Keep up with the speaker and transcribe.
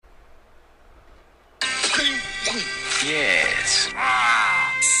Yes.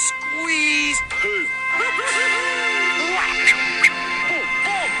 Squeeze poo.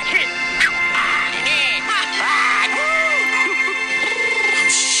 I'm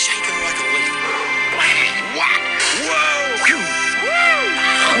shaking like a leaf. Whoa!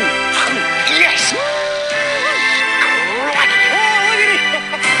 Yes!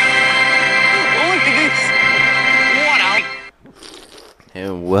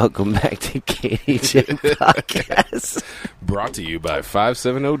 And welcome back to KDJ Podcast. Brought to you by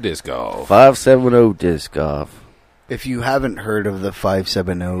 570 Disc Golf. 570 Disc Golf. If you haven't heard of the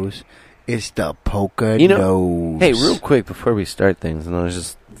 570s, it's the polka You know, nose. hey, real quick before we start things, and I was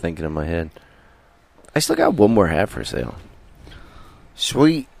just thinking in my head, I still got one more hat for sale.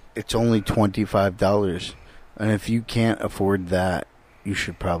 Sweet. It's only $25. And if you can't afford that, you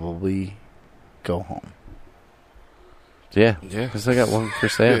should probably go home. Yeah, Yeah. I still got one for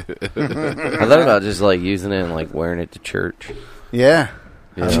sale. I thought about just like using it and like wearing it to church. Yeah.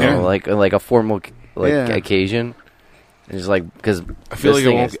 You know, Yeah. like a formal Yeah. occasion. And just like because I feel like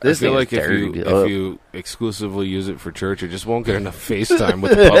it won't. I This feel thing like is if dirty. you exclusively use it for church, it just won't get enough FaceTime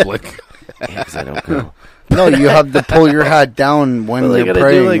with the public. Yeah, 'cause I don't go. No, you have to pull your hat down when Well, they you're gotta do,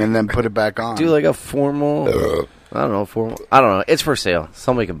 praying like- and then put it back on. Do like a formal. I don't know. It's for sale.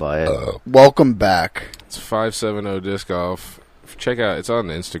 Somebody can buy it. Welcome back. It's 570 Disc Golf. Check out. It's on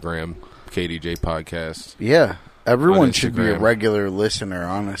Instagram. KDJ Podcast. Yeah. Everyone On should be a Instagram. regular listener,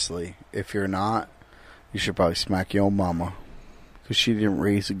 honestly. If you're not, you should probably smack your own mama. Because she didn't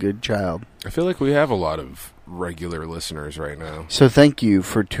raise a good child. I feel like we have a lot of regular listeners right now. So thank you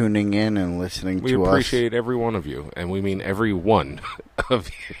for tuning in and listening We to appreciate every one of you, and we mean every one of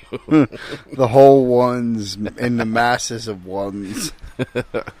you. us. The whole ones and the masses of ones.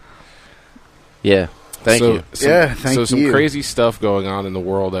 Yeah. Thank you. Yeah, thank So some you. crazy stuff going on in the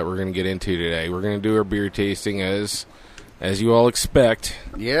world that we're going to get into today. We're going to do our beer tasting as you all expect.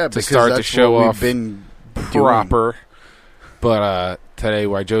 Yeah, because start to that's show what off we've been Proper. But today,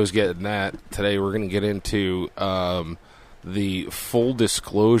 while Joe's getting that, today we're going to get into the full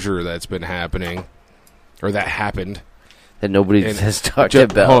disclosure that's been happening, or that happened. That nobody And has talked Joe,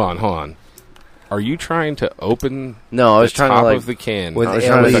 about. Hold on. Are you trying to open No, I was the trying to top like. of the can with with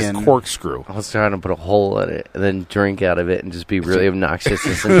alien. a corkscrew? I was trying to put a hole in it and then drink out of it and just be really obnoxious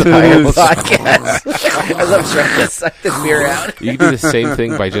this entire podcast. As I'm trying to suck the beer out. You can do the same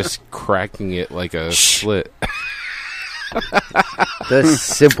thing by just cracking it like a slit. The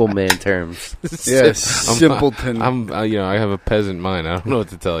simple man terms. Yes, simpleton. I have a peasant mind. I don't know what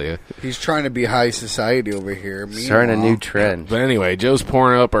to tell you. He's trying to be high society over here. Starting a new Meanwhile- trend. But anyway, Joe's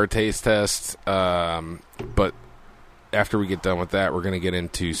pouring up our taste test. But after we get done with that, we're going to get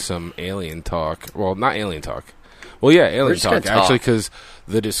into some alien talk. Well, not alien talk. Well, yeah, alien just gonna talk. Actually, talk. because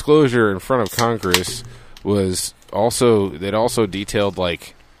the disclosure in front of Congress was also, it also detailed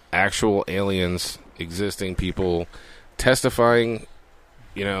like actual aliens, existing people testifying,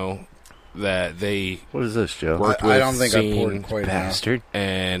 that they What is this, Joe? worked I with, don't think I seen, poured quite enough. Bastard.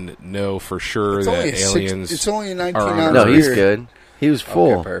 and know for sure It's that only, aliens. it's only a 19 are on ounce No, he's beer. good. He was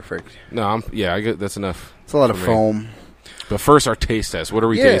full. Okay, perfect. No, I get that's enough. It's a lot of for me. foam. But first, our taste test. What are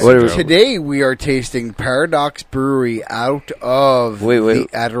we Yeah, tasting? What are we- Joe? today we are tasting Paradox Brewery out of Wait. the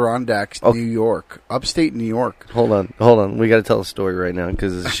Adirondacks, Oh. New York, upstate New York. Hold on. We got to tell a story right now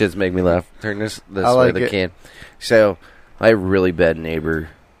because this shit's make me laugh. Turn this I way like the it. can. So, I have a really bad neighbor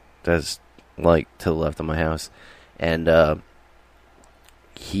that's like to the left of my house, and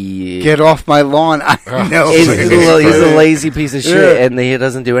he Get off my lawn! I know. he's a lazy piece of shit, and he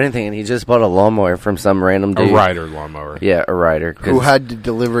doesn't do anything. And he just bought a lawnmower from some random A dude. rider lawnmower. Yeah, a rider. 'cause- Who had to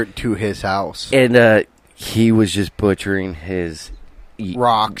deliver it to his house? and he was just butchering his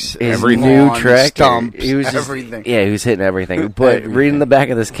Rocks, his Everything. new lawn, tractor. stumps, He was just, everything. Yeah, he was hitting everything. But Everything. reading the back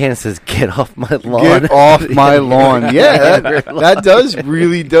of this can, it says, "Get off my lawn." Get off my lawn! Yeah, Your that does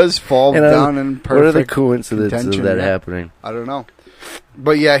really does fall And, down in perfect. what are the coincidences of contention, that yeah. happening? I don't know.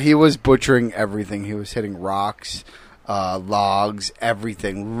 But yeah, he was butchering everything. He was hitting rocks, logs,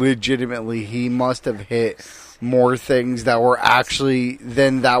 everything. Legitimately, he must have hit more things that were actually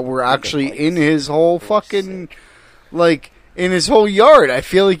in his whole fucking in his whole yard. I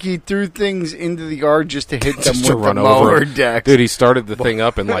feel like he threw things into the yard just to hit them Just to with the run mower over. deck. Dude, he started the thing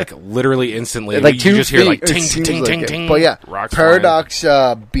up and literally instantly, Like you 2 just hear feet. It ting, seems ting, like ting, it. ting. But yeah, Rocks Paradox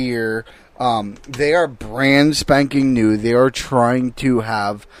beer. They are brand spanking new. They are trying to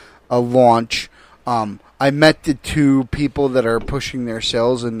have a launch. I met the 2 people that are pushing their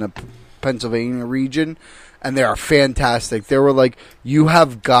sales in the Pennsylvania region, and they are fantastic. They were like, "You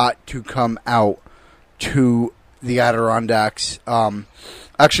have got to come out to the Adirondacks."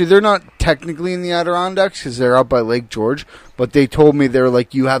 Actually, they're not technically in the Adirondacks because they're out by Lake George. But they told me they're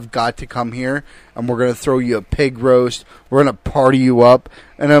like, you have got to come here, and we're gonna throw you a pig roast. We're gonna party you up.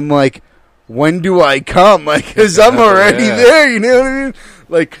 And I'm like, when do I come? Like, because I'm already there. You know what I mean?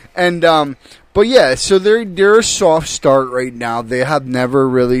 Like, and but yeah, so they're a soft start right now. They have never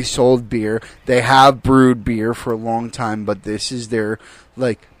really sold beer. They have brewed beer for a long time, but this is their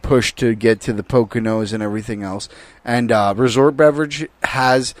like push to get to the Poconos and everything else. And Resort Beverage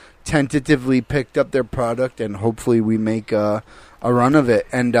has tentatively picked up their product, and hopefully we make a run of it.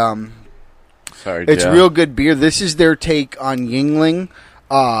 And Sorry, it's Joe. real good beer. This is their take on Yingling.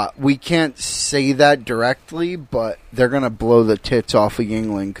 We can't say that directly, but they're going to blow the tits off of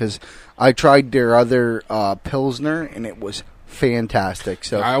Yingling because I tried their other Pilsner, and it was fantastic.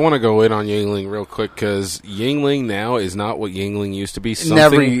 So I want to go in on Yingling real quick because Yingling now is not what Yingling used to be.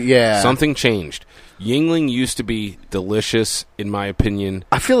 Something changed. Yingling used to be delicious, in my opinion.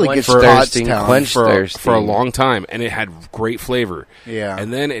 I feel like it's thirsting, Pottstown. quench thirsting. For a long time, and it had great flavor. Yeah.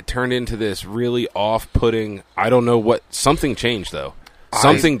 And then it turned into this really off-putting, I don't know what, something changed, though.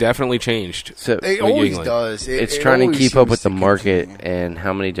 Something definitely changed. So It with always Yingling. does. it's It trying to always keep up seems with the to market continue. and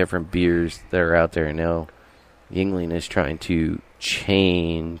how many different beers that are out there now. Yingling is trying to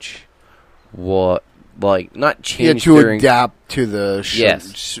change what, like, not Yeah, change to their adapt to the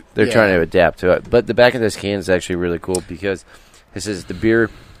Yes, they're trying to adapt to it. But the back of this can is actually really cool because this is the beer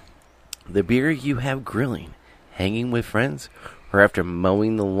you have grilling, hanging with friends, or after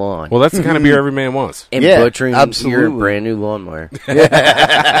mowing the lawn Well, that's the kind of beer every man wants. and Yeah, butchering your absolutely. brand new lawnmower.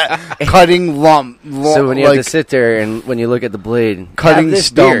 cutting So when you have to sit there and when you look at the blade, Cutting have this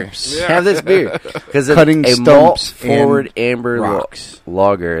stumps. beer. Have this beer because it's Cutting a stumps malt-forward and amber rocks.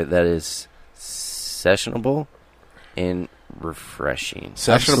 lager that is sessionable and refreshing.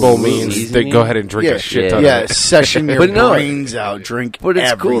 Sessionable Absolutely. means they go ahead and drink Yeah, a shit ton yeah, of it. session your But no, brains out, drink. But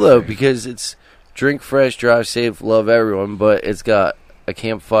it's everything. cool though because it's drink fresh, drive safe, love everyone. But it's got a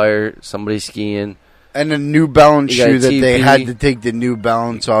campfire, somebody skiing. And a New Balance You got shoe that they TP. had to take the New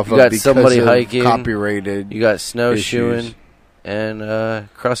Balance off You of got because somebody of hiking. copyrighted. You got snowshoeing Issues. and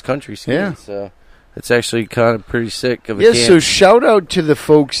cross country skiing. Yeah. So it's actually kind of pretty sick of a Yeah, can. so shout out to the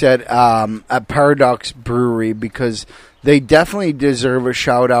folks at Paradox Brewery because they definitely deserve a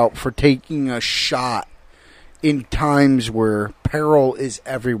shout out for taking a shot in times where peril is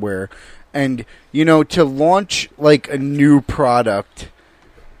everywhere. And you know, to launch like a new product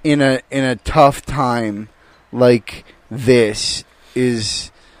in a tough time like this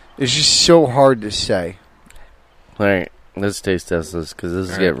is just so hard to say. All right, let's taste test this because this is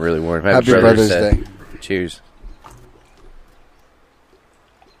All right. getting really warm. Happy Brother's Day. Cheers.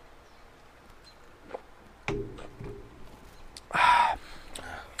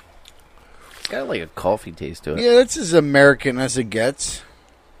 It's got like a coffee taste to it. Yeah, that's as American as it gets.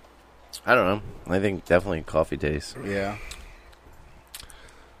 I don't know. I think definitely a coffee taste. Yeah.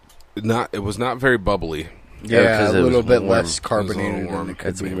 It was not very bubbly. Yeah, 'cause a it was little bit warm. less It was a little carbonated warm. than it could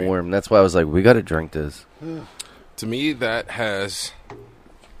It's be. warm. That's why I was like, we got to drink this. To me, that has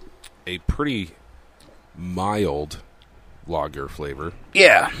a pretty mild lager flavor.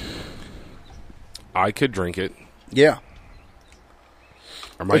 Yeah. I could drink it. Yeah.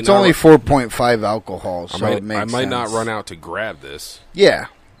 I might It's not only ru- 4.5 alcohol, so I it makes might not sense. run out to grab this. Yeah.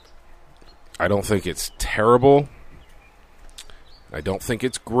 I don't think it's terrible. I don't think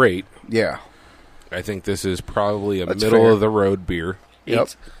it's great. Yeah. I think this is probably a That's middle fair. of the road beer. Yep.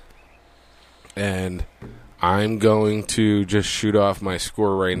 And I'm going to just shoot off my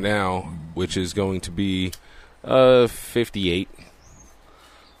score right now, which is going to be 58.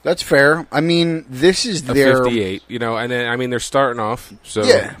 That's fair. I mean, this is A their 58, you know, and then, I mean, they're starting off, so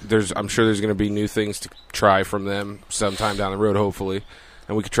Yeah. I'm sure there's going to be new things to try from them sometime down the road, hopefully,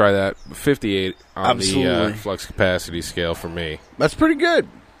 and we could try that. 58 on the Absolutely. flux capacity scale for me. That's pretty good.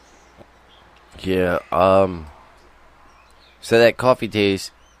 Yeah. So that coffee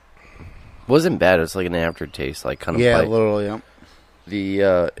taste wasn't bad. It was like an aftertaste, like kind of Yeah, bite. literally. Yeah.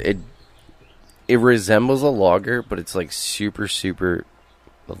 The it resembles a lager, but it's like super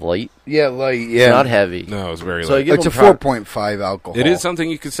light. Yeah, like It's not heavy. No, it's very So I light. give It's a them prop- 4.5 alcohol. It is something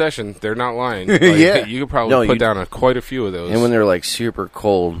you could session. They're not lying. Like, Yeah. You could probably No, put you- down quite a few of those. And when they're like super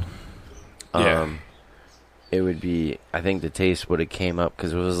cold, Yeah. it would be. I think the taste would have came up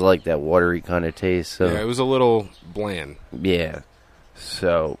because it was like that watery kind of taste. So yeah, it was a little bland. yeah.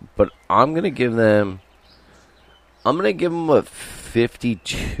 So, but I'm gonna give them a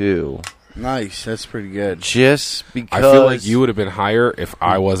 52, Nice. That's pretty good. just because I feel like you would have been higher if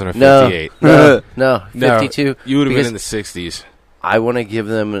I wasn't a no, 58. no, No, 52. you would have been because in the 60s. I want to give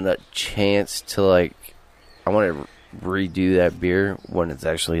them a chance to like. I want to redo that beer when it's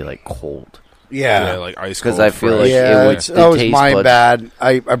actually like cold. Yeah, like ice cold. Because I feel like Yeah, it would. that was taste my buds- bad.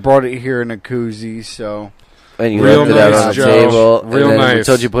 I brought it here in a koozie, so And you Real left it out nice, on the Joe. table. Real and then we nice.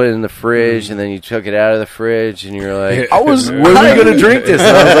 told you to put it in the fridge, and then you took it out of the fridge, and you're like, I was. "When are we going to drink this?"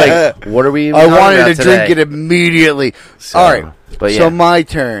 And I was like, "What are we?" Even I talking wanted about to today? drink it immediately. So, All right, but yeah, so my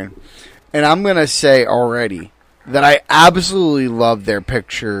turn, and I'm gonna say already that I absolutely love their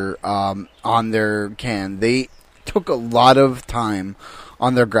picture on their can. They took a lot of time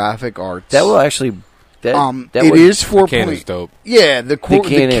on their graphic arts. that will actually. That it would, is 4 can point. is dope. Yeah, the can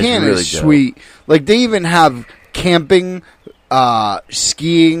can is is really sweet. Like they even have camping,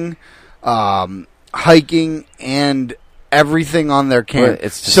 skiing, hiking, and everything on their can. Well,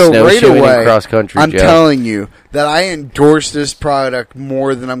 it's just so right snowshoeing and away, cross-country, I'm Joe. telling you that I endorse this product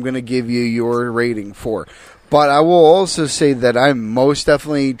more than I'm going to give you your rating for. But I will also say that I'm most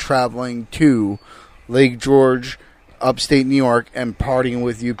definitely traveling to Lake George, upstate New York, and partying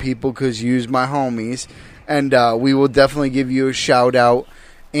with you people because you's my homies. And we will definitely give you a shout out.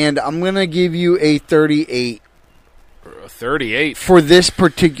 And I'm going to give you a 38 38. for this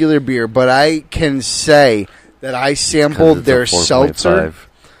particular beer. But I can say that I 'cause sampled it's a their 4.5. seltzer.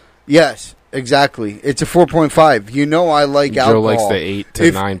 Yes, exactly. It's a 4.5. You know I like Joe alcohol. likes the 8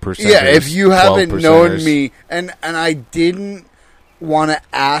 to 9%. Yeah, if you haven't known me, and I didn't want to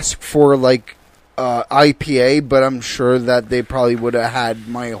ask for like IPA, but I'm sure that they probably would have had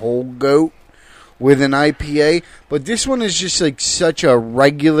my whole goat with an IPA. But this one is just like such a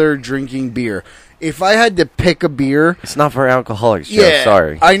regular drinking beer. If I had to pick a beer, It's not for alcoholics, Joe. yeah,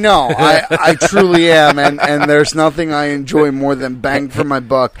 Sorry. I know. I truly am, and there's nothing I enjoy more than bang for my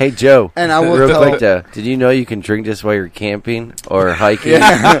buck. Hey, Joe. And I will real tell- quick though, did you know you can drink this while you're camping or hiking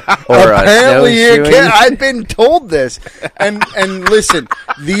Yeah. or Apparently you snowshoeing? can. I've been told this. And listen,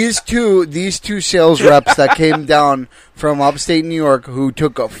 these two sales reps that came down from upstate New York who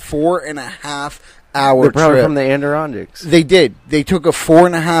took a 4.5 hour They're probably trip. from the Adirondacks. They did. They took a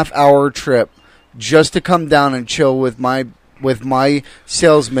 4.5 hour trip just to come down and chill with my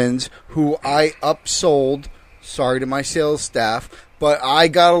salesmen who I upsold. Sorry to my sales staff, but I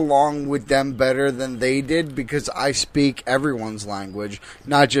got along with them better than they did because I speak everyone's language,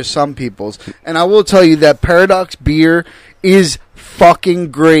 not just some people's. And I will tell you that Paradox beer is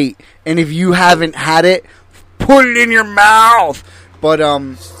fucking great. And if you haven't had it, put it in your mouth. But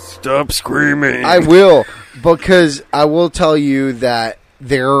Stop screaming. I will, because I will tell you that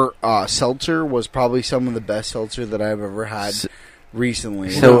their seltzer was probably some of the best seltzer that I've ever had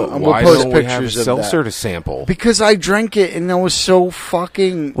recently. So I'm why gonna post don't we have a pictures of seltzer that. to sample? Because I drank it and it was so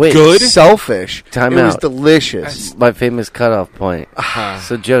fucking Wait, Good? selfish. Time it was out. delicious. my famous cutoff point. Uh-huh.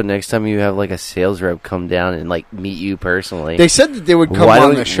 So, Joe, next time you have like a sales rep come down and like meet you personally, They said that they would come why on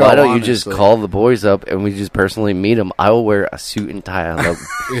don't, the show. why don't you just honestly. call the boys up and we just personally meet them? I will wear a suit and tie. I look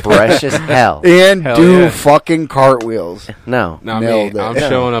fresh as hell. and Hell do yeah. fucking cartwheels? No. Not me. Nailed it. I'm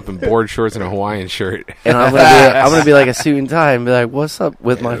showing up in board shorts and a Hawaiian shirt. And I'm gonna be like a suit and tie and be like, "What's up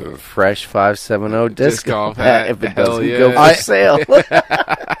with my fresh 570 disc golf hat hat. if it Hell doesn't yeah. go for I- sale?"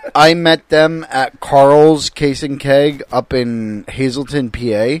 I met them at Carl's Case and Keg up in Hazleton,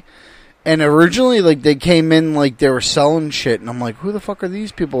 PA. And originally, like, they came in like they were selling shit. And I'm like, who the fuck are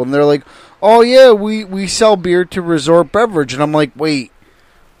these people? And they're like, oh, yeah, we sell beer to Resort Beverage. And I'm like, wait,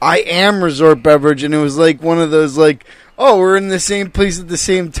 I am Resort Beverage. And it was like one of those, like, oh, we're in the same place at the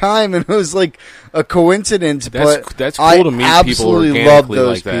same time. And it was like a coincidence. That's cool I to meet people absolutely love organically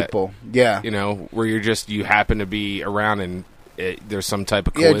those like that. people. Yeah. You know, where you happen to be around and there's some type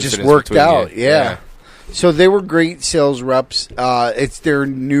of Yeah, it coincidence. just worked between out. you. Yeah. So they were great sales reps. They're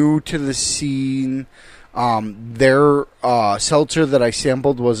new to the scene. Their seltzer that I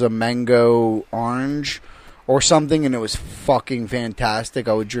sampled was a mango orange or something, and it was fucking fantastic.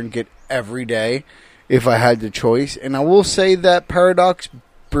 I would drink it every day if I had the choice. And I will say that Paradox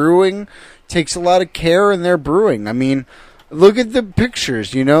Brewing takes a lot of care in their brewing. I mean, look at the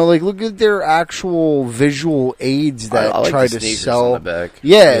pictures, like look at their actual visual aids that I like try the to sneakers sell. on the back.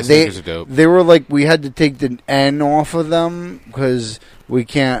 Yeah, Yeah, sneakers are dope. they were like, we had to take the N off of them because we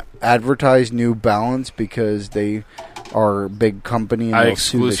can't advertise New Balance because they are a big company and I they'll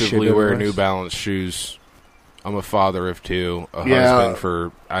sue the shit exclusively out wear of New us. Balance shoes. I'm a father of two, a Yeah. husband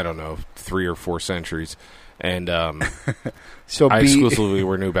for, I don't know, 3 or 4 centuries. And So I be exclusively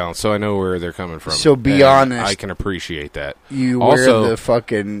wear New Balance, so I know where they're coming from. So be And honest. I can appreciate that. you Also- wear the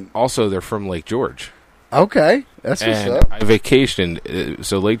fucking Also, they're from Lake George. okay. That's what's And up. I vacationed.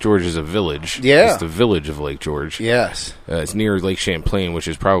 So Lake George is a village. Yeah. It's the village of Lake George. Yes, It's near Lake Champlain, which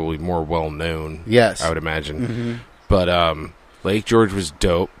is probably more well known. yes. I would imagine. Mhm. But Lake George was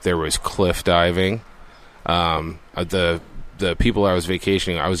dope. There was cliff diving. The people I was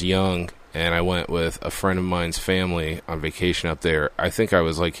vacationing, I was young, and I went with a friend of mine's family on vacation up there. I think I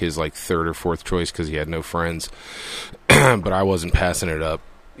was like his third or fourth choice because he had no friends, but I wasn't passing it up.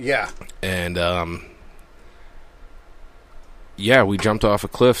 Yeah. And yeah, we jumped off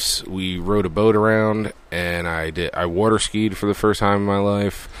of cliffs. We rode a boat around, and I water skied for the first time in my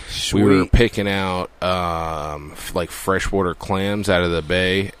life. Sweet. We were picking out like freshwater clams out of the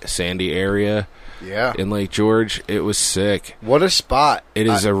bay, sandy area. Yeah. In Lake George. It was sick. What a spot. It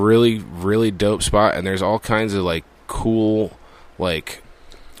is a really, really dope spot, and there's all kinds of like cool, like,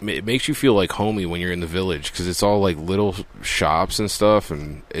 it makes you feel like homey when you're in the village because it's all like little shops and stuff,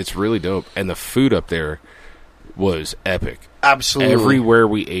 and it's really dope. And the food up there was epic. Absolutely. Everywhere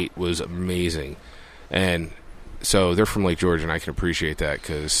we ate was amazing. And so they're from Lake George, and I can appreciate that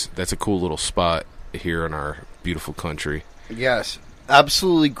because that's a cool little spot here in our beautiful country. Yes.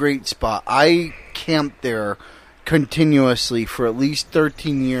 Absolutely great spot. I camped there continuously for at least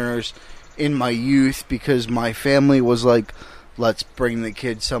 13 years in my youth because my family was like, let's bring the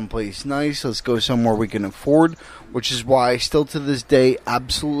kids someplace nice. Let's go somewhere we can afford, which is why I still to this day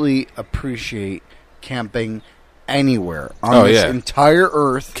absolutely appreciate camping anywhere on this entire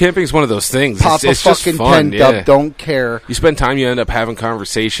earth. Camping's one of those things. Pop it's a fucking just fun, tent up, don't care. You spend time, you end up having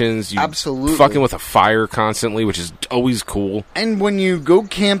conversations. You Absolutely. fucking with a fire constantly, which is always cool. And when you go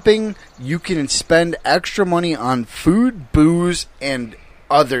camping, you can spend extra money on food, booze, and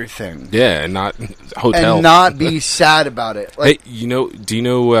other things. Yeah, and not hotel. And not be sad about it. Like, hey, do you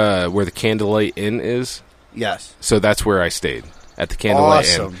know where the Candlelight Inn is? yes. So that's where I stayed, at the Candlelight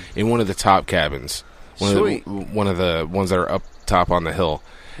Awesome. Inn, in one of the top cabins. Sweet. One of the ones that are up top on the hill.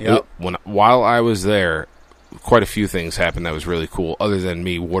 Yep. While I was there, quite a few things happened that was really cool, other than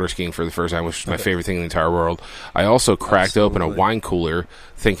me water skiing for the first time, which is my favorite thing in the entire world. I also cracked open a wine cooler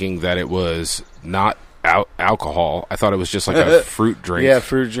thinking that it was not alcohol. I thought it was just like a fruit drink. Yeah,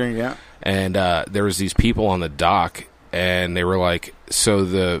 fruit drink, yeah. And there was these people on the dock, and they were like, so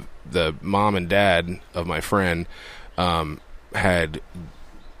the mom and dad of my friend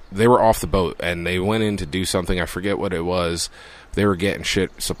they were off the boat, and they went in to do something. I forget what it was. They were getting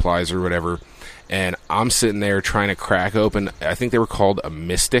supplies or whatever. And I'm sitting there trying to crack open, I think they were called a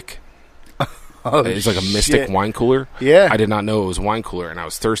Mystic. Oh, It's like a Mystic wine cooler. Yeah. I did not know it was a wine cooler, and I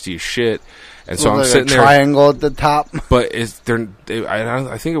was thirsty as shit. And so With I'm like sitting a there. triangle at the top. But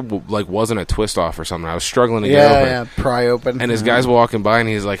I think it wasn't a twist off or something. I was struggling to get open. Yeah, pry open. And this guy's walking by, and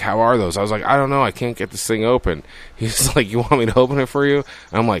he's like, how are those? I was like, I don't know. I can't get this thing open. He's like, you want me to open it for you?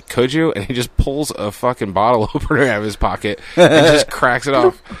 And I'm like, could you? And he just pulls a fucking bottle opener out of his pocket and just cracks it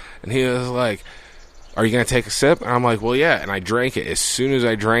off. And he was like, are you going to take a sip? And I'm like, well, yeah. And I drank it. As soon as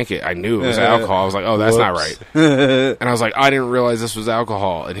I drank it, I knew it was alcohol. I was like, oh, that's not right. And I was like, I didn't realize this was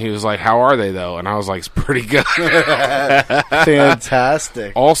alcohol. And he was like, how are they, though? And I was like, it's pretty good.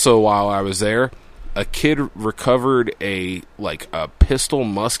 Fantastic. Also, while I was there, a kid recovered a pistol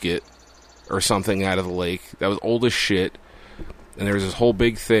musket or something out of the lake that was old as shit. And there was this whole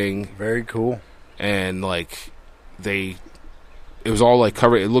big thing. Very cool. And, it was all,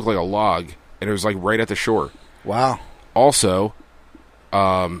 covered. It looked like a log. And it was right at the shore. Wow. Also,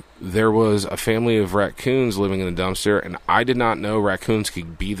 there was a family of raccoons living in the dumpster, and I did not know raccoons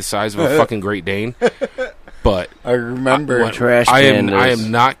could be the size of a fucking Great Dane. But I remember. I am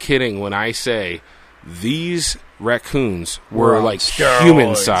not kidding when I say these raccoons were on like steroids.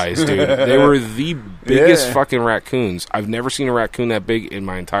 human sized, dude. They were the biggest fucking raccoons. I've never seen a raccoon that big in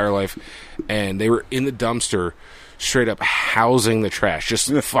my entire life, and they were in the dumpster, straight up housing the trash,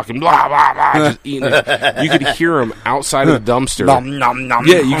 just fucking blah blah blah, just eating it. You could hear them outside of the dumpster. Nom, nom, nom,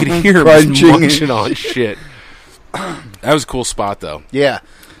 Yeah, you could hear them just crunching. munching on shit. That was a cool spot, though. Yeah.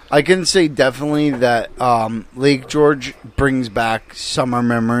 I can say definitely that Lake George brings back summer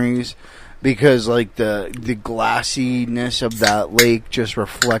memories because, the glassiness of that lake just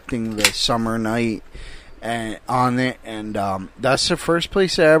reflecting the summer night and on it. And that's the first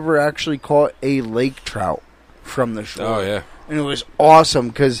place I ever actually caught a lake trout from the shore. Oh, yeah. And it was awesome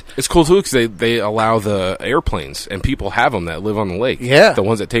because It's cool, too, because they allow the airplanes, and people have them that live on the lake. Yeah. The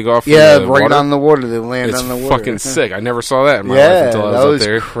ones that take off from right the water. on the water. They land It's on the water. fucking sick. I never saw that in my life until I was that up was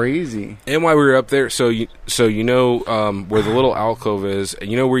there. crazy. And while we were up there, so you know where the little alcove is,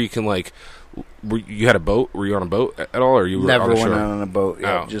 and you know where you can you had a boat? Were you on a boat at all, or you were Never on the went shore? out on a boat.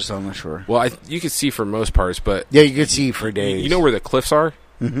 Yeah, Oh. just on the shore. Well, you could see for most parts, but Yeah, you could see for days. you know where the cliffs are,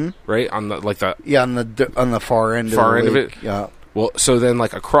 right on the Yeah, on the far end. Far of end the of lake. it? Yeah. well, so then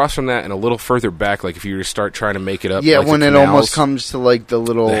across from that and a little further back, if you were to start trying to make it up, Yeah, the when it canals, almost comes to the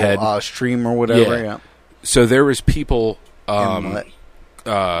little The head. stream or whatever. Yeah. So there was people Inlet.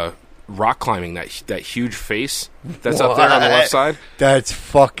 rock climbing, that huge face that's up there on the left side. That's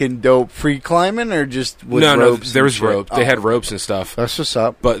fucking dope. Free climbing or just with No, ropes? there was and shit? rope. They had ropes and stuff. That's what's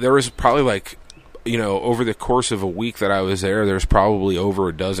up. But there was probably like, over the course of a week that I was there's probably over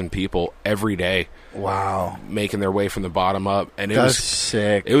a dozen people every day Wow. making their way from the bottom up, and That's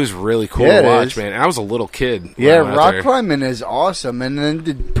sick. it was really cool Yeah, to it watch, is. man. And I was a little kid. when Yeah, I went out rock there. climbing is awesome, and then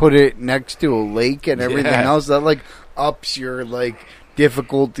to put it next to a lake and everything Yeah. else, that like ups your like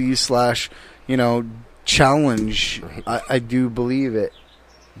difficulty / challenge. I do believe it,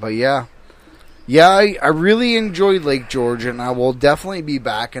 but yeah, I really enjoyed Lake George, and I will definitely be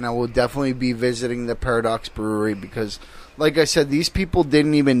back, and I will definitely be visiting the Paradox Brewery because, like I said, these people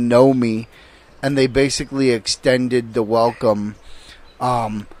didn't even know me, and they basically extended the welcome,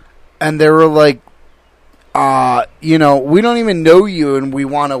 and they were like, we don't even know you, and we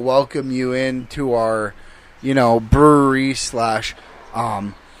want to welcome you into our, brewery /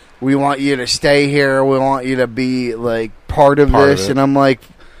 we want you to stay here. We want you to be like part of this. it. And I'm like,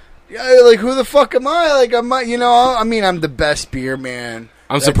 yeah, like who the fuck am I? Like I'm the best beer man.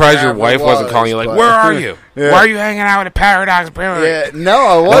 I'm that surprised there your ever wife wasn't was, calling you like, but- "Where are you? Yeah. Why are you hanging out at Paradox Brewery?" Yeah, no,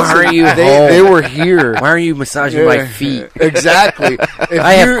 I wasn't. are you they home? were here. Why are you massaging my feet? Exactly. If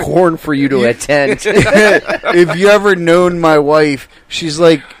I you- have corn for you to attend. if you ever known my wife, she's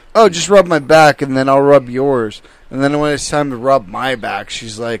like, "Oh, just rub my back, and then I'll rub yours." And then when it's time to rub my back,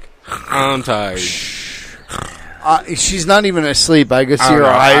 she's like, I'm tired. she's not even asleep. I could see I don't her know.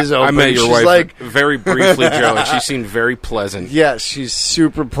 eyes open. I met your she's wife like, very briefly, Joe, and she seemed very pleasant. yes, she's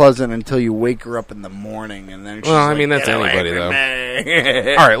super pleasant until you wake her up in the morning, and then she's Well, I like, mean, that's "Get away anybody, from though."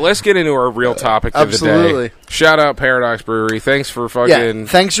 me." All right, let's get into our real topic of the Absolutely. day. Shout out Paradox Brewery. Thanks for Yeah, fucking.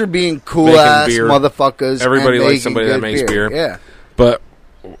 thanks for being cool making ass beer. motherfuckers. Everybody and likes making somebody that good makes beer. Yeah. But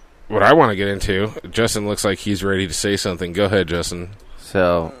what I want to get into, Justin looks like he's ready to say something. Go ahead, Justin.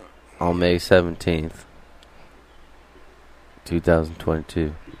 So, on May 17th,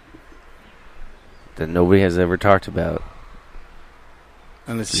 2022, that nobody has ever talked about.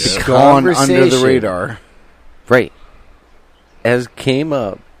 And it's Yeah. just gone under the Conversation. radar. Right. As came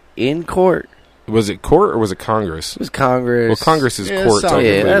up in court. Was it court or was it Congress? It was Congress. Well, Congress is Yeah, court. sounds-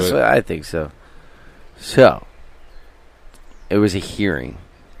 technically, Yeah, that's but- what I think so. So, it was a hearing.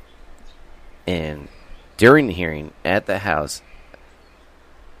 And during the hearing at the House,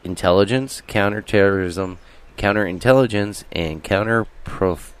 Intelligence, Counterterrorism, Counterintelligence, and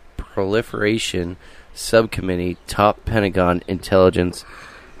Counter-Proliferation Subcommittee top Pentagon intelligence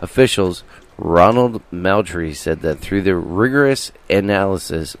officials Ronald Maldry said that through the rigorous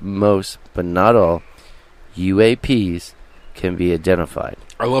analysis, most, but not all, UAPs can be identified.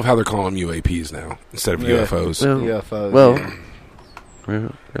 I love how they're calling them UAPs now instead of Yeah. UFOs. Well, UFOs. well, yeah. really?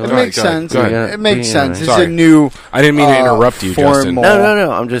 It Go makes ahead, sense. go ahead. It makes Yeah, sense. It's sorry. a new. I didn't mean to interrupt you, Justin. formal-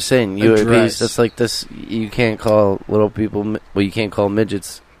 No. I'm just saying UAPs. Address. That's like this. You can't call little people. Well, you can't call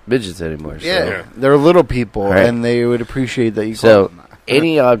midgets anymore. So. Yeah, they're little people, Right. and they would appreciate that you call So them that.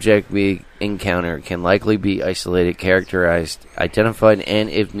 any object we encounter can likely be isolated, characterized, identified, and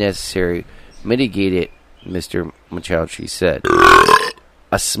if necessary, mitigated. Mr. Machauchi said.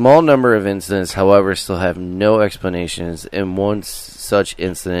 A small number of incidents, however, still have no explanations, and one such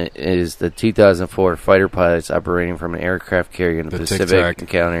incident is the 2004 fighter pilots operating from an aircraft carrier in the The Pacific Tic-Tac.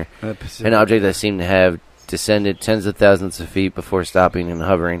 encounter an object that seemed to have descended tens of thousands of feet before stopping and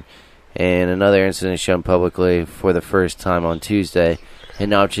hovering, and another incident shown publicly for the first time on Tuesday.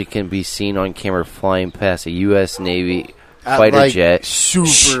 An object can be seen on camera flying past a U.S. Navy At, fighter like, jet.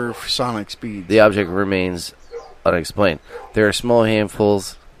 supersonic speeds. The object remains unexplained. There are small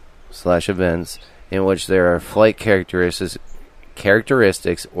handfuls / events in which there are flight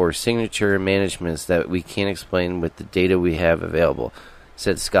characteristics or signature managements that we can't explain with the data we have available,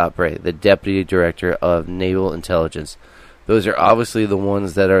 said Scott Bray, the Deputy Director of Naval Intelligence. Those are obviously the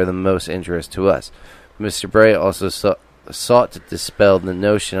ones that are the most interest to us. Mr. Bray also sought to dispel the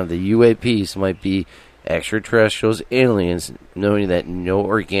notion of the UAPs might be extraterrestrials, aliens, knowing that no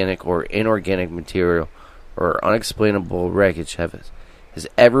organic or inorganic material or unexplainable wreckage has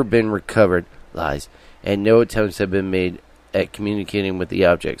ever been recovered, lies, and no attempts have been made at communicating with the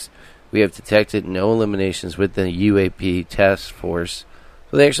objects. We have detected no eliminations with the UAP task force.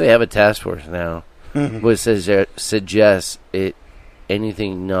 So they actually have a task force now, which suggests it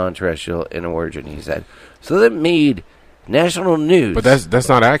anything non-terrestrial in origin, he said. So that made national news. But that's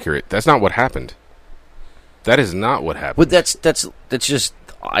not accurate. That's not what happened. That is not what happened. But that's just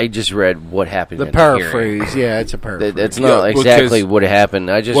I just read what happened. The in the hearing. paraphrase, yeah, it's a paraphrase. That's not Yeah, exactly because- what happened.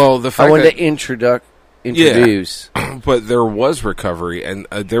 I just Well, the I fact wanted that- to introduce. But there was recovery, and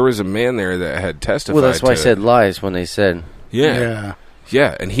there was a man there that had testified. Well, that's why I to said it. lies when they said Yeah.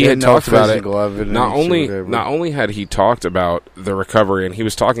 Yeah, and he Yeah, had no talked about it. physical evidence Not or only whatever. had he talked about the recovery, and he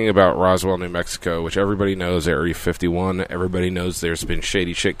was talking about Roswell, New Mexico, which everybody knows, Area 51. Everybody knows there's been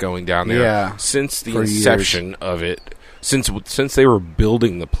shady shit going down there Yeah, since the for inception of it. Since they were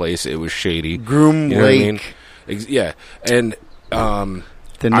building the place, it was shady. Groom You know what I Lake. mean? Yeah, and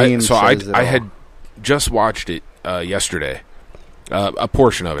The name I says it I all. had just watched it yesterday, a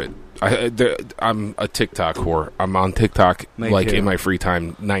portion of it. I'm a TikTok whore. I'm on TikTok Me like too. in my free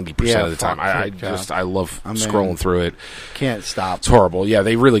time 90% Yeah, of the time. fuck TikTok. I love I'm scrolling in. through it. Can't stop. It's horrible. Yeah,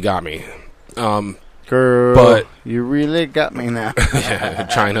 they really got me. Girl, but- you really got me now. Yeah,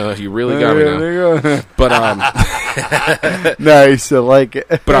 China, you really got me now. But Nice, I like it.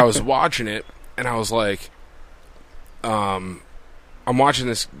 but I was watching it and I was like, I'm watching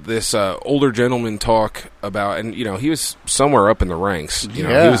this older gentleman talk about, and you know, he was somewhere up in the ranks. You know,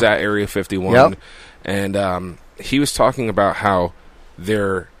 Yeah. he was at Area 51, Yep. and he was talking about how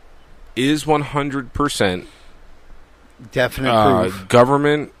there is 100% Definite proof.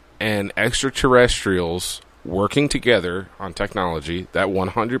 government and extraterrestrials working together on technology. That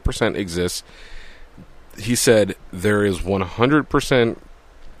 100% exists. He said there is 100%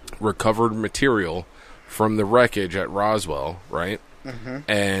 recovered material from the wreckage at Roswell, right?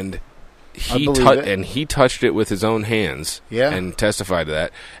 And he believe it. and he touched it with his own hands, Yeah. and testified to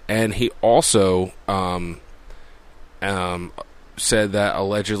that. And he also said that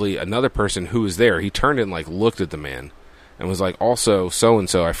allegedly another person who was there, he turned and like looked at the man and was like, also so and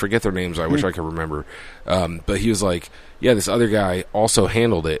so. I forget their names. I wish I could remember. But he was like, yeah, this other guy also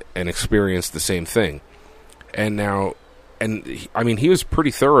handled it and experienced the same thing. And now, I mean, he was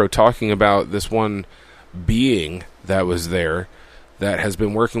pretty thorough talking about this one being that was there that has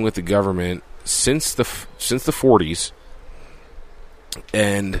been working with the government since the 40s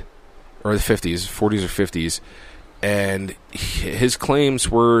or the 50s, 40s or 50s, and his claims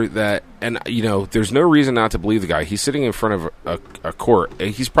were that, and you know, there's no reason not to believe the guy. He's sitting in front of a court.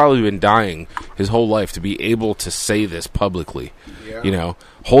 He's probably been dying his whole life to be able to say this publicly. Yeah. You know,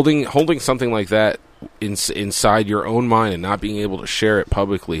 holding something like that inside your own mind and not being able to share it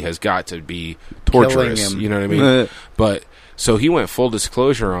publicly has got to be torturous. Killing him. You know what I mean? But so he went full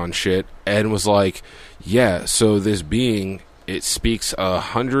disclosure on shit and was like, yeah, so this being, it speaks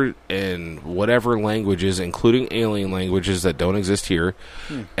 100 and whatever languages, including alien languages that don't exist here.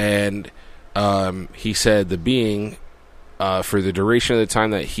 And he said the being, for the duration of the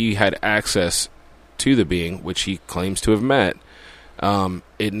time that he had access to the being, which he claims to have met,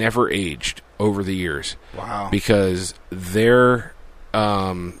 it never aged over the years. Wow. Because their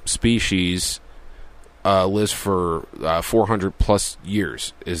species lives for 400 plus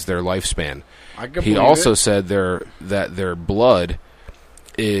years is their lifespan. I can He believe also it. said that their blood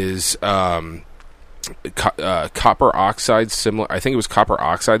is copper oxide, similar. I think it was copper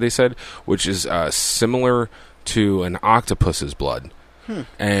oxide. They said, which is similar to an octopus's blood,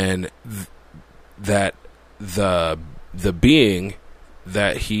 and that the being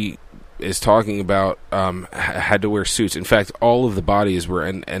that he is talking about had to wear suits. In fact, all of the bodies were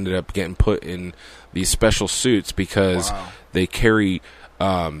ended up getting put in these special suits because they carry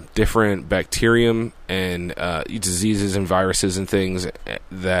different bacterium and diseases and viruses and things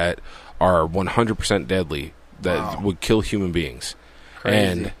that are 100% deadly that would kill human beings.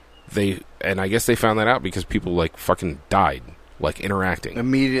 Crazy. And I guess they found that out because people like fucking died like interacting.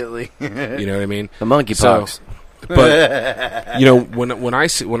 Immediately. You know what I mean? The monkeypox. But you know, when I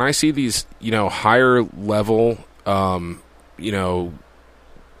see these, you know, higher level, you know,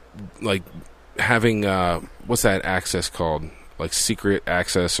 like having what's that access called? Like secret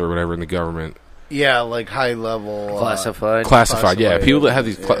access or whatever in the government. Yeah, like high level. Classified, yeah. Classified, People that have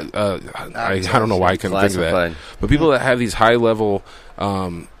yeah. these, I don't know why I couldn't think of that. Classified. But people that have these high level,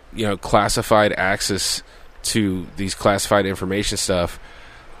 you know, classified access to these classified information stuff,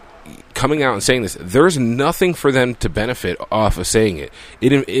 coming out and saying this, there's nothing for them to benefit off of saying it.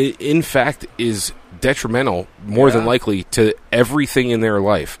 It in fact is detrimental, more than likely, to everything in their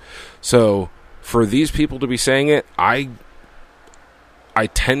life. So for these people to be saying it, I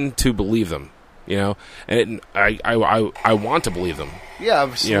tend to believe them, you know, and I want to believe them. Yeah,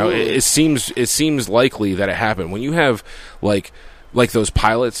 You know, absolutely. it seems likely that it happened when you have like those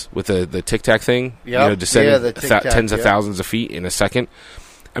pilots with the Tic Tac thing, you Yep. know, descending Yeah, the Tic Tac, tens of yeah. thousands of feet in a second.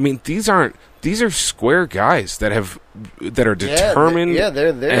 I mean, these are square guys that are determined. Yeah,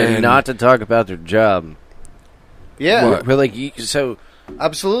 they're there. and- And not to talk about their job. Yeah, What? But like, so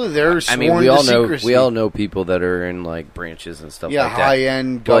absolutely. They're I sworn mean, we to all know secrecy. people that are in like branches and stuff Yeah, like that. high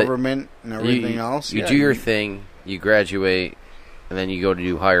end But government and everything else. You Yeah, do your thing, you graduate, and then you go to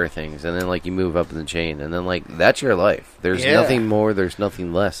do higher things, and then like you move up in the chain, and then like that's your life. There's Yeah. nothing more. There's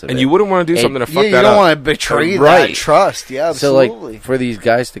nothing less of And it. you wouldn't want to do And- something to Yeah, fuck you that don't up. want to betray Right. that trust. Yeah, So absolutely. like for these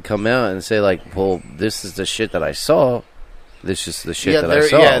guys to come out and say like, well, this is the shit that I saw. This is the shit Yeah, that I they're-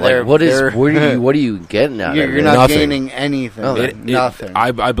 saw. yeah, they're- like, what is? they're- What are you getting out you're, of you're it? not Nothing. gaining anything. No, Nothing.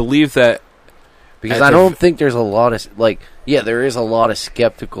 I believe that Because at I the- don't think there's a lot of like, yeah, there is a lot of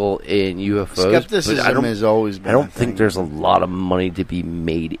skeptical in UFOs. but Skepticism has always been. I don't a think thing. there's a lot of money to be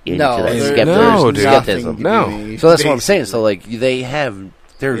made into no, that there- skepticism. No, there's dude. nothing skepticism. to No. be made, So that's what I'm saying. basically. So like they have,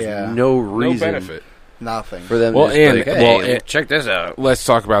 there's Yeah. no no reason benefit. Nothing. for them. Well, to just be and- like, hey, well, and- check this out. Let's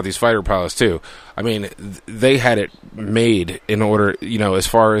talk about these fighter pilots too. I mean, they had it made in order, as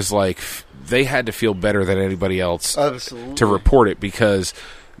far as like they had to feel better than anybody else Absolutely. to report it because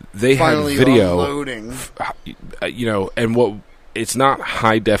they Finally had video, unloading. and what it's not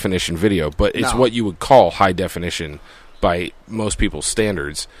high definition video, but it's No. what you would call high definition by most people's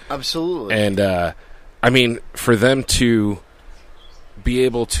standards. Absolutely. And I mean, for them to be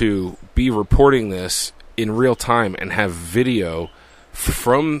able to be reporting this in real time and have video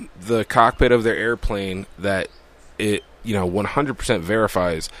from the cockpit of their airplane that it 100%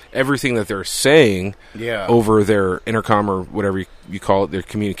 verifies everything that they're saying yeah. over their intercom or whatever you call it, their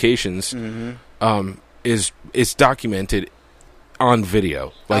communications, is documented on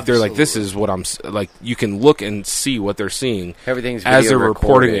video. Like they're like, this is what like. You can look and see what they're seeing Everything's as video they're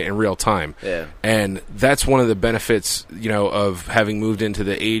reporting recorded. it in real time. Yeah. And that's one of the benefits, of having moved into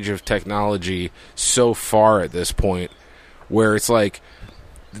the age of technology so far at this point, where it's like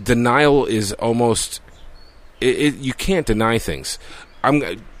denial is almost. You can't deny things.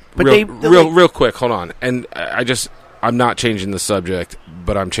 But Real quick. Hold on, and I'm not changing the subject,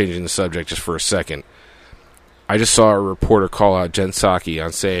 but I'm changing the subject just for a second. I just saw a reporter call out Jen Psaki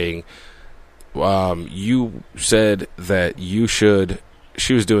on saying, you said that you should.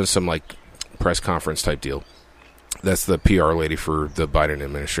 She was doing some like press conference type deal. That's the PR lady for the Biden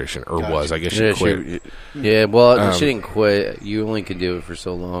administration, or Gotcha. was. I guess she Yeah, quit. she didn't quit. You only could do it for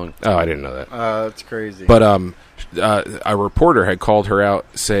so long. Oh, I didn't know that. That's crazy. But a reporter had called her out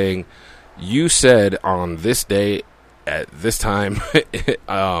saying, "You said on this day at this time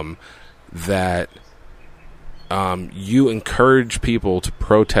that you encourage people to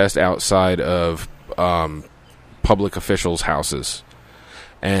protest outside of public officials' houses,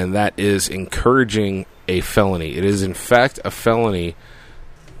 and that is encouraging a felony. It is in fact a felony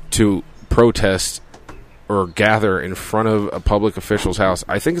to protest or gather in front of a public official's house.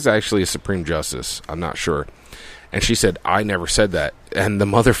 I think it's actually a Supreme Justice. I'm not sure." And she said, "I never said that." And the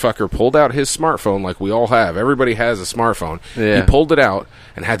motherfucker pulled out his smartphone like we all have. Everybody has a smartphone. Yeah. He pulled it out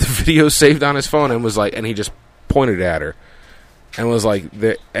and had the video saved on his phone and was like, and he just pointed at her and was like,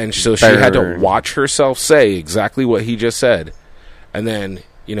 and so she had to Burn. watch herself say exactly what he just said and then,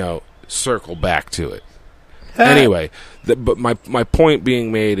 circle back to it. Anyway, but my point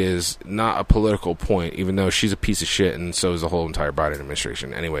being made is not a political point, even though she's a piece of shit and so is the whole entire Biden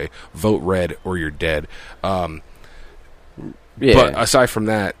administration. Anyway, vote red or you're dead. Yeah. But aside from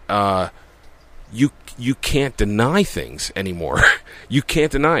that, you can't deny things anymore. You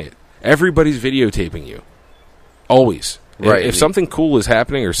can't deny it. Everybody's videotaping you. Always. Right. If something cool is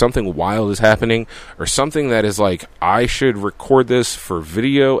happening or something wild is happening or something that is like, I should record this for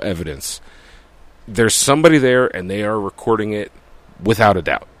video evidence, there's somebody there and they are recording it without a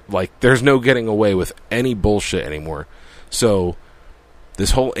doubt. Like, there's no getting away with any bullshit anymore. So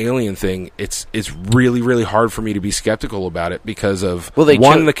this whole alien thing, it's really, really hard for me to be skeptical about it because of,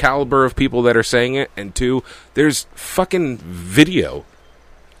 one, the caliber of people that are saying it, and two, there's fucking video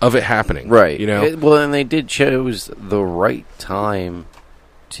of it happening. Right. You know? And they did choose the right time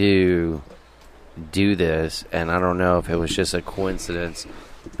to do this, and I don't know if it was just a coincidence,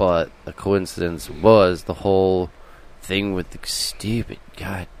 but a coincidence was the whole thing with the stupid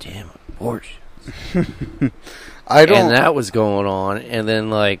goddamn abortion. And that was going on, and then,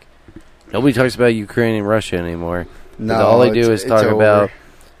 like, nobody talks about Ukraine and Russia anymore. No, all they do is it's talk over. about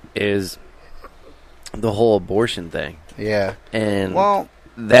is the whole abortion thing. Yeah. And Well,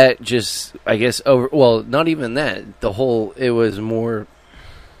 that just, I guess, not even that. It was more,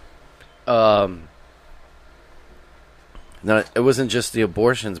 it wasn't just the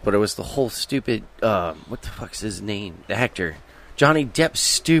abortions, but it was the whole stupid, what the fuck's his name? The actor. Johnny Depp's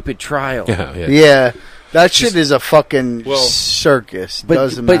stupid trial. yeah. That shit is a fucking circus.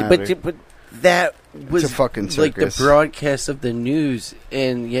 Doesn't matter. But that was It's a fucking like the circus. broadcast of the news,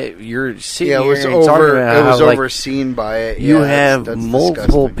 and yet you're sitting Yeah, it here was and talking over. about It was how, like, overseen by it. you Yeah, have that's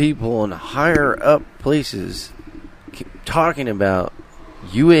multiple disgusting. people in higher up places keep talking about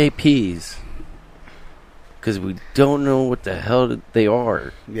UAPs because we don't know what the hell they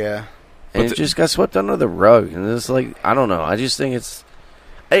are. Yeah. And it just got swept under the rug. And it's like, I don't know. I just think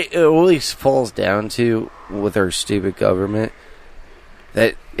it always falls down to, with our stupid government,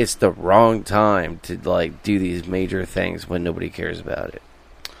 that it's the wrong time to, like, do these major things when nobody cares about it.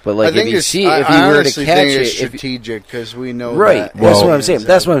 But, like, if you see, if you were to catch it's it... strategic, because we know right. that. That's what I'm saying.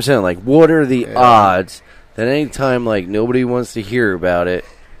 That's what I'm saying. Like, what are the odds that any time, like, nobody wants to hear about it,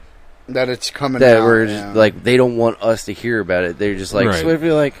 that it's coming that out, we're just, like, they don't want us to hear about it. They're just like, Right.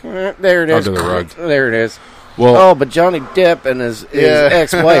 swiftly like, there it is. Under the rug. There it is. Well, Oh, but Johnny Depp and his I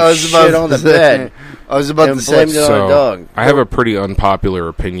ex-wife was about shit on the to bed. I was about and to say. blamed it on a dog. I have a pretty unpopular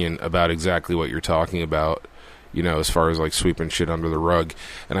opinion about exactly what you're talking about, you know, as far as like sweeping shit under the rug.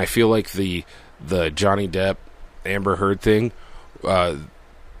 And I feel like the Johnny Depp Amber Heard thing, I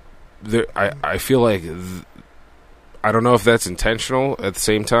feel like I don't know if that's intentional. At the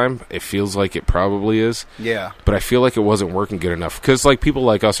same time, it feels like it probably is. Yeah. But I feel like it wasn't working good enough because like people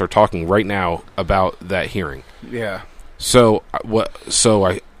like us are talking right now about that hearing. Yeah. So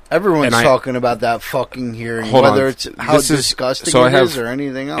Everyone's And talking about that fucking hearing, Hold whether on. it's how This is- disgusting so I it have is or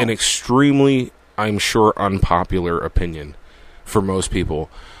anything else. an extremely, I'm sure, unpopular opinion for most people,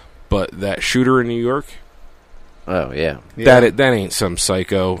 but that shooter in New York, Oh, yeah. that ain't some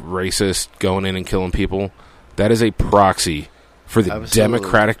psycho racist going in and killing people. That is a proxy for the Absolutely.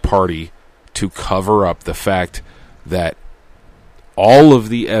 Democratic Party to cover up the fact that all of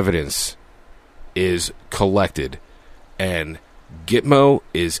the evidence is collected and Gitmo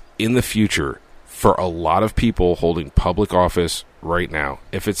is in the future for a lot of people holding public office right now.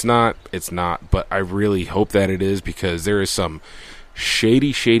 If it's not, it's not. But I really hope that it is because there is some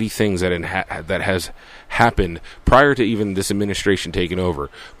shady things that that has happened prior to even this administration taking over.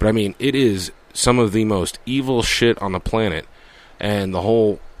 But I mean, it is some of the most evil shit on the planet, and the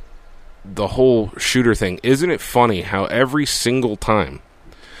whole shooter thing. Isn't it funny how every single time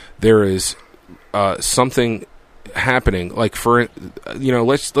there is something happening, like for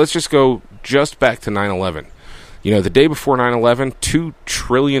let's just go just back to 9/11. You know, the day before 9/11, $2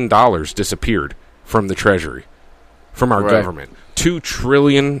 trillion disappeared from the Treasury, from our government. 2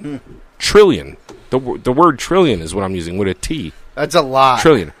 trillion. The word trillion is what I'm using with a T. That's a lot.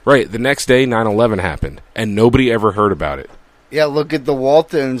 Trillion. Right. The next day, 9/11 happened, and nobody ever heard about it. Yeah, look at the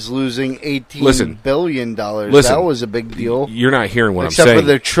Waltons losing $18 billion. Listen. That was a big deal. You're not hearing what Except I'm saying. for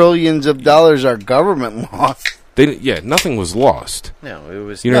the trillions of dollars our government lost. Nothing was lost. No, it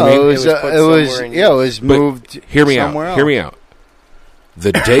was... You know what I mean? It was put it was somewhere in- yeah, it was But moved hear me somewhere out. else. Hear me out.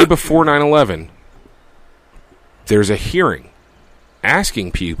 The day before 9/11, there's a hearing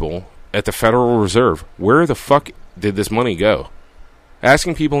asking people at the Federal Reserve, where the fuck did this money go?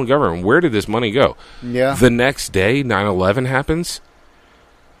 Asking people in government, where did this money go? Yeah. The next day, 9/11 happens.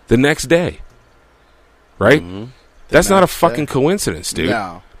 The next day. Right? Mm-hmm. That's not a next fucking day. coincidence, dude.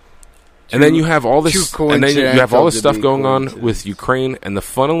 No. And then you have all this, too and then you have all this coincidental stuff to be going on coincidence. with Ukraine and the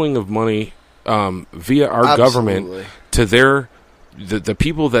funneling of money via our government Absolutely. to the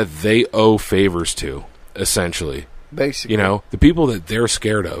people that they owe favors to, essentially. Basically. You know, the people that they're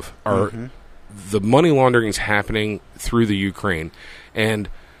scared of are Mm-hmm. the money laundering is happening through the Ukraine, and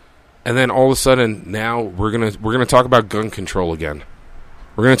then all of a sudden now we're gonna talk about gun control again.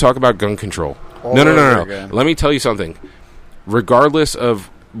 We're gonna talk about gun control. All No. over again. Let me tell you something. Regardless of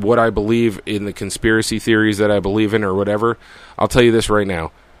what I believe in the conspiracy theories that I believe in or whatever, I'll tell you this right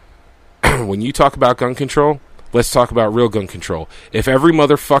now. When you talk about gun control, let's talk about real gun control. If every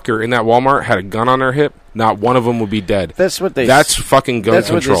motherfucker in that Walmart had a gun on their hip, not one of them would be dead. That's what they... That's fucking gun That's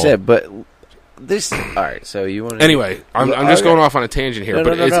control. what they said, but... This... All right, so you want to... Anyway, I'm just going off on a tangent here,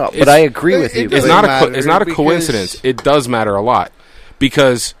 but No. it's, But I agree with you. it it's doesn't not matter it's not a because- coincidence. It does matter a lot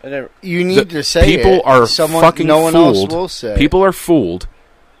because You need the to say people it. are Someone, fucking no one fooled. else will say. People are fooled,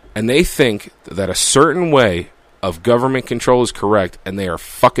 and they think that a certain way of government control is correct, and they are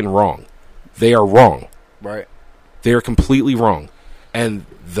fucking wrong. They are wrong. Right. They are completely wrong. And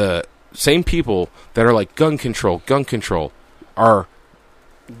the same people that are like gun control are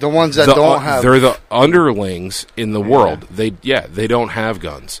The ones that don't have. they're the underlings in the world. They don't have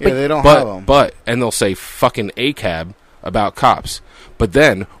guns. Yeah, they don't have 'em. But and they'll say fucking ACAB about cops. But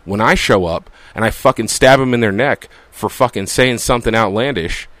then when I show up and I fucking stab them in their neck for fucking saying something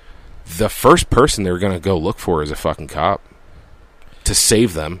outlandish, the first person they're going to go look for is a fucking cop to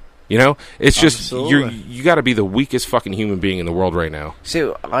save them. You know? It's just Absolutely. you got to be the weakest fucking human being in the world right now.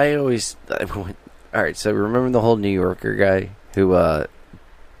 So I always... all right, so remember the whole New Yorker guy who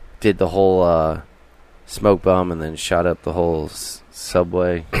did the whole smoke bomb and then shot up the whole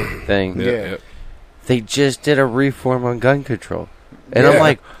subway thing? Yeah. They just did a reform on gun control. And Yeah. I'm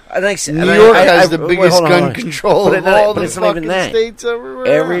like, New York has the biggest gun control But of all the it's not even fucking that. states everywhere.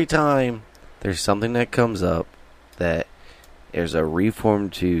 Every time there's something that comes up that there's a reform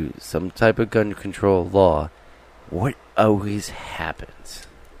to some type of gun control law, what always happens?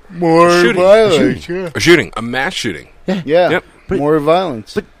 more shooting. violence. Yeah. A shooting, a mass shooting. Yeah. Yep. More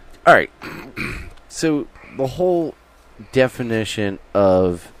violence. But all right, so the whole definition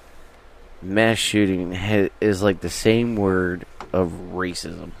of mass shooting is like the same word of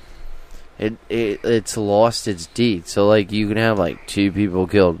racism. It's lost its deed. So like you can have like 2 people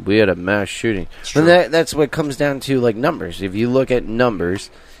killed. We had a mass shooting. true. And that's what comes down to like numbers. If you look at numbers,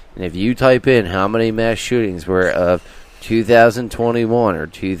 and if you type in how many mass shootings were of 2021 or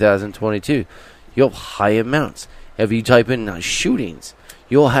 2022, you'll have high amounts. If you type in shootings,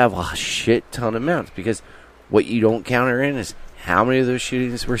 you'll have a shit ton of amounts, because what you don't counter in is how many of those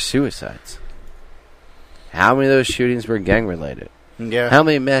shootings were suicides. How many of those shootings were gang related? Yeah. How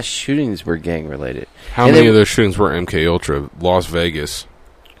many mass shootings were gang related? How many of those shootings were MK Ultra? Las Vegas.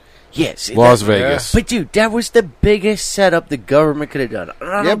 Yes, Las Vegas. But dude, that was the biggest setup the government could have done.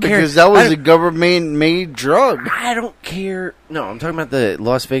 I don't care. because that was a government-made drug. I don't care. No, I'm talking about the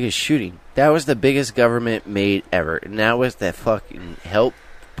Las Vegas shooting. That was the biggest government made ever, and that was that fucking help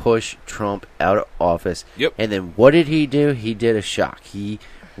push Trump out of office. Yep. And then what did he do? He did a shock. He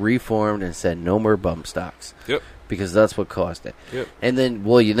reformed and said no more bump stocks. Yep. Because that's what caused it. Yep. And then,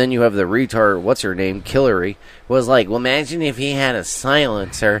 then you have the retard, what's her name, Hillary, was like, well, imagine if he had a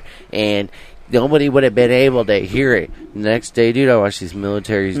silencer and nobody would have been able to hear it. Next day, dude, I watched these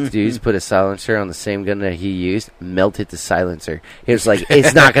military dudes put a silencer on the same gun that he used, melted the silencer. It was like,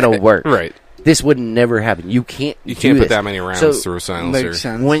 it's not going to work. Right. This would never happen. You can't You do can't put this. that many rounds So, through a silencer. Makes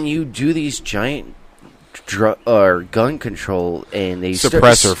sense. when you do these giant gun control and they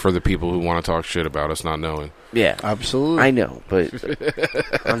Suppressor for the people who want to talk shit about us not knowing. Yeah. Absolutely. I know, but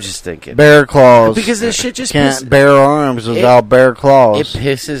I'm just thinking. Bear claws. Because this shit just can't pisses, bear arms without bear it claws.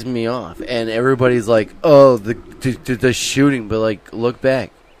 pisses me off, and everybody's like, "Oh, the shooting," but like, look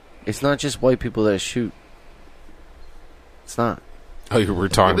back, it's not just white people that shoot. It's not. Oh, you were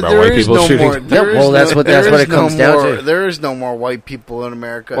talking But about there white is people no shooting. more- there is well, that's what it no comes down more- to. There is no more white people in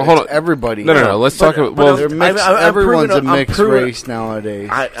America. Well, hold It's on. everybody. No. Let's talk about. but Well, They're mixed, I'm everyone's proving- a I'm mixed proving- race nowadays.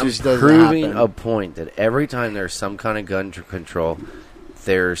 I'm Just doesn't proving happen. a point that every time there's some kind of gun control,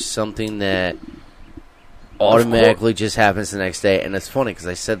 there's something that automatically just happens the next day. And it's funny because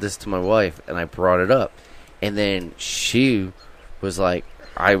I said this to my wife and I brought it up, and then she was like,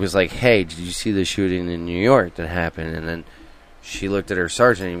 I was like, hey, did you see the shooting in New York that happened? And then she looked at her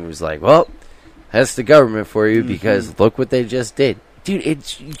sergeant and was like, well, that's the government for you, because look what they just did. Dude,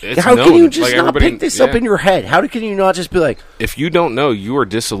 It's how can known. you just Like, not everybody- pick this up yeah. in your head? How can you not just be like, if you don't know, you are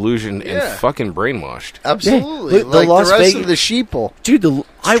disillusioned Yeah. and fucking brainwashed. Absolutely. Yeah, the Like Las the rest Vegas- of the sheeple. dude,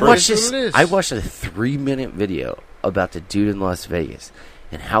 I true. watched That's this. what it is. I watched a 3-minute video about the dude in Las Vegas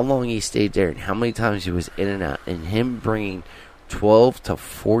and how long he stayed there and how many times he was in and out, and him bringing 12 to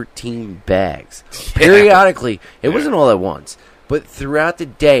 14 bags periodically. It wasn't all at once, but throughout the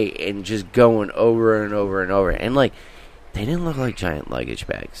day, and just going over and over and over. And like, they didn't look like giant luggage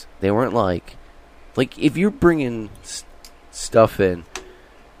bags. They weren't like if you're bringing stuff in,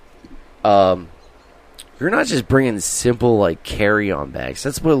 you're not just bringing simple like carry-on bags.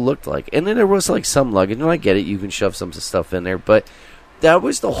 That's what it looked like. And then there was like some luggage, and I get it, you can shove some stuff in there, but that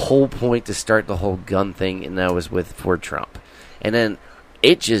was the whole point to start the whole gun thing, and that was for Trump. And then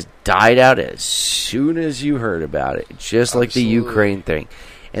it just died out as soon as you heard about it, just like the Absolutely. Ukraine thing.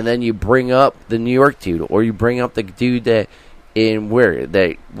 And then you bring up the New York dude, or you bring up the dude that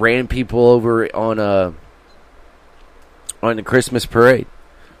ran people over on the Christmas parade.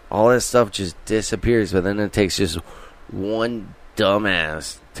 All that stuff just disappears, but then it takes just one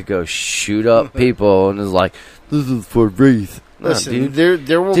dumbass to go shoot up people, and is like, "This is for Wraith." Listen, dude,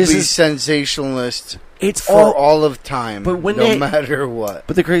 there will be this is- sensationalists it's for all of time, But when no they- matter what.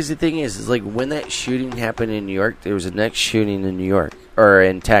 But the crazy thing is like when that shooting happened in New York, there was a next shooting in New York or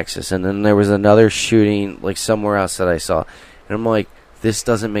in Texas, and then there was another shooting like somewhere else that I saw, and I'm like, this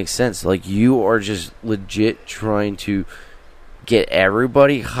doesn't make sense. Like, you are just legit trying to get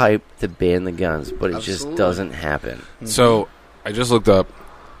everybody hyped to ban the guns, but it just Absolutely. doesn't happen. So I just looked up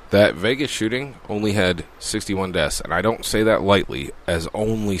that Vegas shooting only had 61 deaths, and I don't say that lightly, as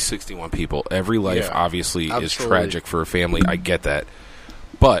only 61 people. Every life, Yeah, obviously, is absolutely. tragic for a family. I get that.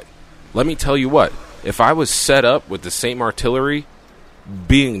 But let me tell you what. If I was set up with the same artillery,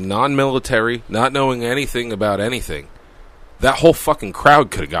 being non-military, not knowing anything about anything, that whole fucking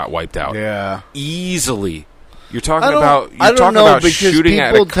crowd could have got wiped out. Yeah. Easily. You're talking I don't, about I don't talking know, about because shooting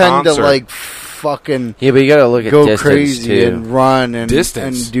at a people tend concert. to like fucking Yeah, but you got to look at go distance crazy too. and run and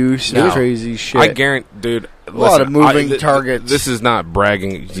Distance. and do some No. crazy shit. I guarantee, dude. A lot of moving targets. This is not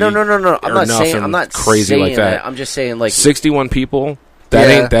bragging. No. I'm or not saying. nothing I'm not crazy saying like that. I'm just saying, like, 61 people.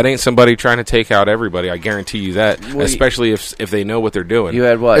 That Yeah. ain't somebody trying to take out everybody. I guarantee you that. Well, especially if they know what they're doing. you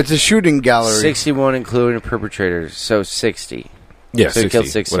had what? It's a shooting gallery. 61 including perpetrators, so 60. yeah, So he 60, killed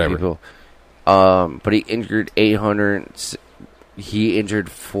 60 whatever. people. But he injured 800. He injured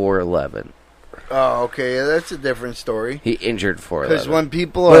 411. Oh, okay, yeah, that's a different story. He injured 411. Because when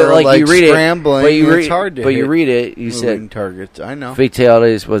people But, are like you read scrambling, it, it's hard to But hit you read it, you moving said targets. I know.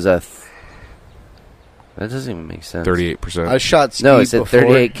 fatalities was a. That doesn't even make sense. 38%. I shot ski No, it said before.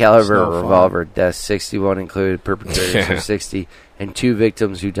 38 caliber Snow fun. revolver deaths. 61 included perpetrators of 60, and 2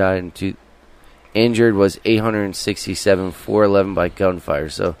 victims who died. And 2 injured was 867, 411 by gunfire.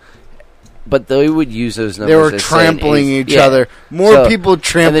 So, but they would use those numbers. They were as saying trampling eight- each yeah. other. More So- people and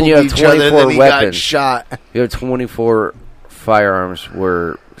trampled then you have each other 24 than he got weapons. shot. You have 24 firearms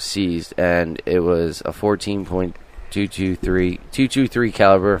were seized, and it was a 14.223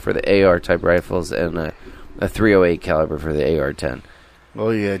 caliber for the AR type rifles and a 308 caliber for the AR-10.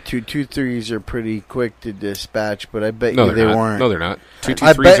 Well, yeah, 223s are pretty quick to dispatch, but I bet no, you they're they not. weren't. No, they're not. I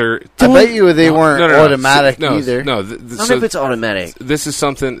 223s are. bet you they weren't No. automatic No, either. No, I don't know if it's automatic. This is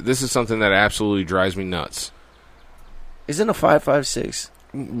something that absolutely drives me nuts. Isn't a 5.56?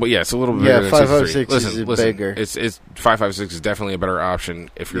 But yeah, it's a little bit Yeah, bigger than 5.56 223. is bigger. It's 5.56 is definitely a better option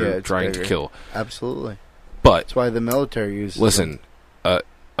if you're Yeah, it's trying to bigger. kill. Absolutely. But That's why the military uses listen, a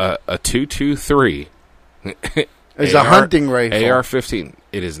 223 them. It's a hunting rifle. AR-15.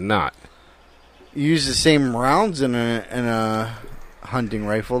 It is not. You use the same rounds in a hunting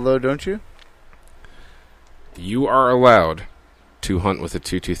rifle, though, don't you? You are allowed to hunt with a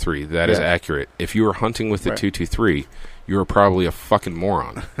 223. That is Yeah. accurate. If you are hunting with a Right. 223, you are probably a fucking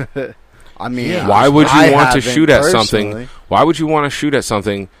moron. I mean, Why would you I want to haven't shoot at personally. something? Why would you want to shoot at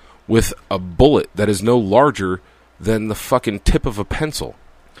something with a bullet that is no larger than the fucking tip of a pencil?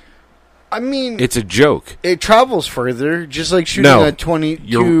 I mean, It's a joke. it travels further, just like shooting No, a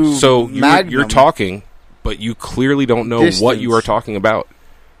 22 you're Magnum. talking, but you clearly don't know what you are Distance. talking about.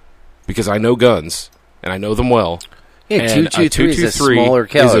 Because I know guns and I know them well. Yeah, and 223 is a smaller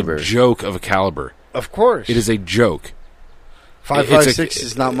caliber. is a joke of a caliber. Of course. It is a joke. 5.56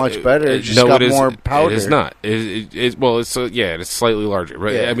 is not much better. It just no, got it is, more powder. It is not. Well, it's it's slightly larger.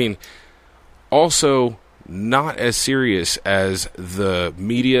 But Yeah. I mean, also not as serious as the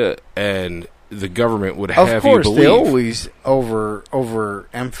media and the government would have Of course, you they believe. always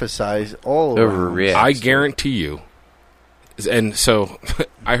overemphasize all Overreact. I guarantee you. And so,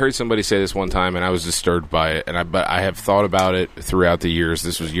 I heard somebody say this one time, and I was disturbed by it. But I have thought about it throughout the years.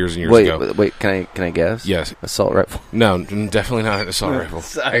 This was years and years ago. Wait, can I guess? Yes. Assault rifle. No, definitely not an assault rifle.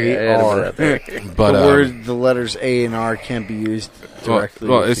 Sorry, I had to put it out there. But the letters A and R can't be used directly.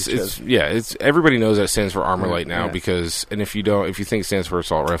 Well, with each it's everybody knows that stands for Armor Light now Yeah. because, and if you think it stands for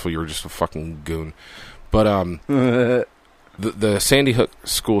assault rifle, you're just a fucking goon. But other. the Sandy Hook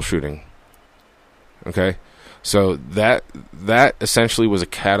school shooting. Okay, so that essentially was a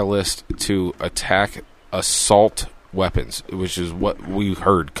catalyst to attack assault weapons, which is what we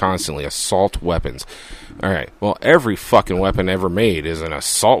heard constantly: assault weapons. All right. Well, every fucking weapon ever made is an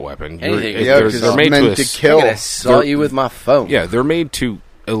assault weapon. Anything. Yeah, They're 'cause made it's meant to to kill. I'm gonna assault you with my phone. Yeah, they're made to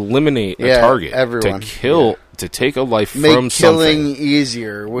eliminate a Yeah, target, everyone. to kill, to take a life Make from killing something.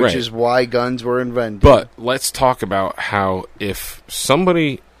 easier, which Right. is why guns were invented. But let's talk about how if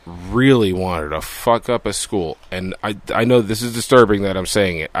somebody really wanted to fuck up a school, and I know this is disturbing that I'm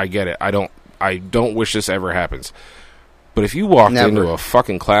saying it. I get it. I don't wish this ever happens. But if you walked Never. into a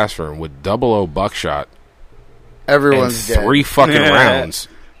fucking classroom with 00 buckshot everyone's and 3 dead. fucking rounds,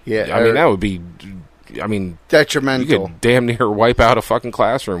 Yeah, I mean that would be. I mean, you detrimental. could damn near wipe out a fucking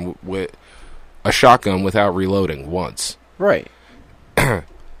classroom with a shotgun without reloading once. Right.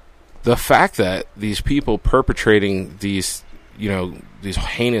 The fact that these people perpetrating these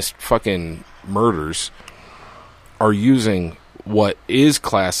heinous fucking murders are using what is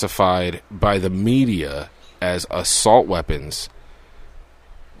classified by the media as assault weapons,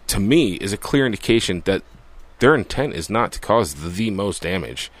 to me, is a clear indication that their intent is not to cause the most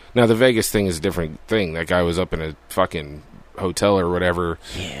damage. Now, the Vegas thing is a different thing. That guy was up in a fucking hotel or whatever,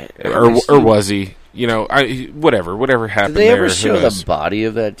 Yeah. or was he? Whatever happened Did they there. ever who show knows? the body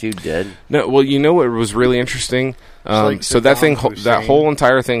of that dude dead? No, well, you know what was really interesting? like So that Saddam that Hussein. whole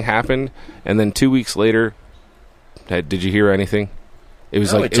entire thing happened, and then 2 weeks later, did you hear anything? It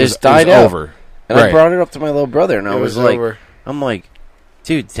was No, like it just it was died out. over. And Right. I brought it up to my little brother, and I It was was like, over. I'm like,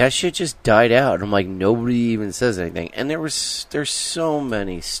 Dude, that shit just died out. And I'm like, nobody even says anything. And there's so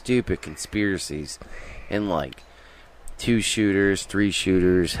many stupid conspiracies and like 2 shooters, 3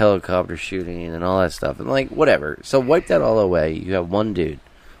 shooters, helicopter shooting, and all that stuff. And like, whatever. So wipe that all away. You have one dude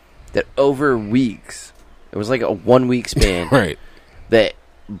that over weeks, it was like a 1 week span, Right. that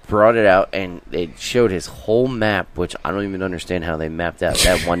brought it out and it showed his whole map, which I don't even understand how they mapped out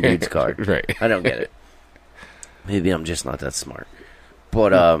that one dude's car. Right. I don't get it. Maybe I'm just not that smart.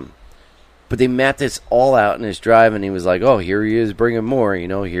 But they mapped this all out in his drive, and he was like, "Oh, here he is bringing more. You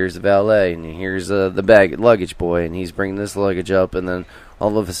know, here's the valet, and here's the luggage boy, and he's bringing this luggage up." And then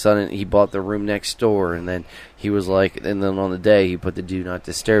all of a sudden, he bought the room next door, and then he was like, and then on the day, he put the do not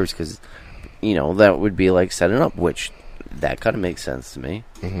disturb because, you know, that would be like setting up, which that kind of makes sense to me.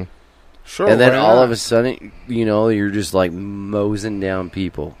 Mm-hmm. Sure. And then why all not? of a sudden, you know, you're just like moseying down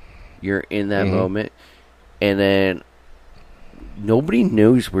people. You're in that moment, and then nobody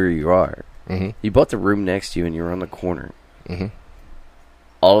knows where you are. Mm-hmm. You bought the room next to you, and you're on the corner. Mm-hmm.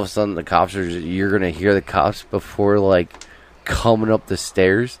 All of a sudden, the cops are. You're gonna hear the cops before like coming up the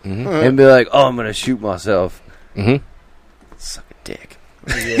stairs, and be like, "Oh, I'm gonna shoot myself." Mm-hmm. Suck a dick.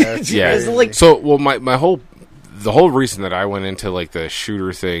 Yeah, it's Yeah. It's like- So, well, the whole reason that I went into like the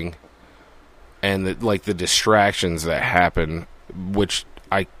shooter thing and the distractions that happen, which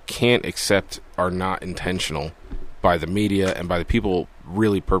I can't accept are not intentional by the media and by the people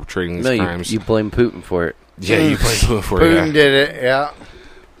really perpetrating these No, crimes. you blame Putin for it. Yeah, you blame Putin for it. Putin Yeah. did it. Yeah.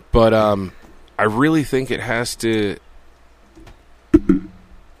 But I really think it has to.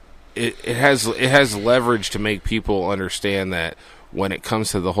 It has leverage to make people understand that when it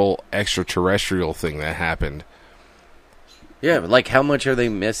comes to the whole extraterrestrial thing that happened. Yeah, but like how much are they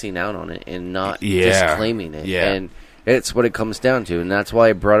missing out on it and not Yeah. disclaiming it? Yeah. And it's what it comes down to. And that's why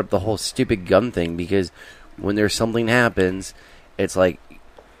I brought up the whole stupid gun thing, because when there's something happens, it's like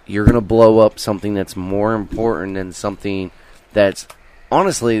you're going to blow up something that's more important than something that's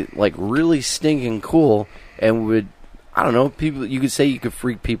honestly like really stinking cool and would, I don't know, people, you could say you could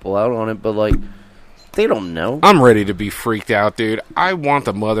freak people out on it, but like they don't know. I'm ready to be freaked out, dude. I want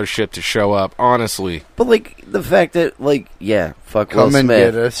the mothership to show up, honestly. But like the fact that like, yeah, fuck Come Will and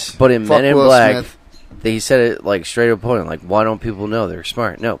Smith. get us. But in Fuck Men in Will Black, Smith. he said it like straight up point, like, why don't people know they're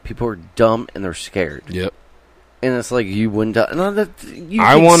smart? No, people are dumb and they're scared. Yep. And it's like you wouldn't. No, that, you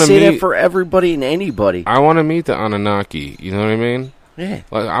I can wanna say that meet- for everybody and anybody. I want to meet the Anunnaki. You know what I mean? Yeah.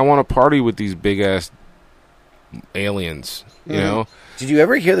 Like, I want to party with these big ass aliens. You know? Did you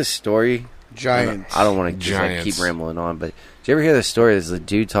ever hear the story? Giants. I don't want to just like, Giants. keep rambling on, but did you ever hear the story? This the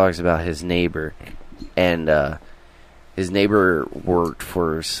dude talks about his neighbor, and his neighbor worked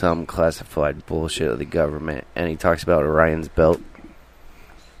for some classified bullshit of the government, and he talks about Orion's belt,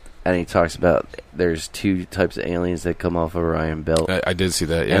 and he talks about there's 2 types of aliens that come off of Orion belt. I did see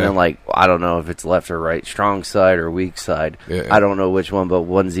that. Yeah. And then, like, I don't know if it's left or right, strong side or weak side. Yeah. I don't know which one, but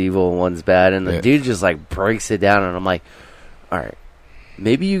one's evil and one's bad. And the Yeah. dude just, like, breaks it down. And I'm like, all right,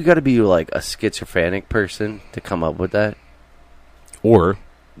 maybe you got to be, like, a schizophrenic person to come up with that. Or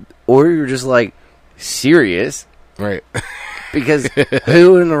Or you're just, like, serious. right. Because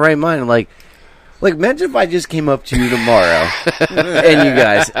who in the right mind, like, imagine if I just came up to you tomorrow and you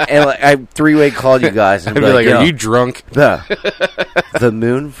guys, and like, I 3-way called you guys and I'd be be like, "Yo, "Are you drunk?" The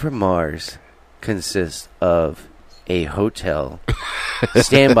moon from Mars consists of a hotel,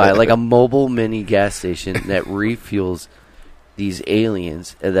 standby, like a mobile mini gas station that refuels these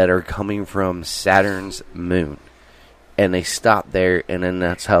aliens that are coming from Saturn's moon. And they stop there, and then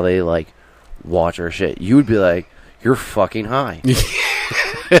that's how they, like, watch our shit. You would be like, you're fucking high.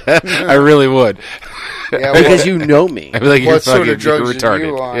 I really would. Yeah, Because you know me. I'd be like, "You're What sort fucking of drugs you're did retarded."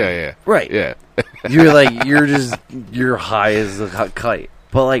 you on? Yeah. Right. Yeah. You're like, you're high as a kite.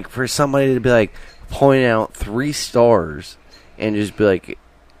 But, like, for somebody to be, like, point out 3 stars and just be like,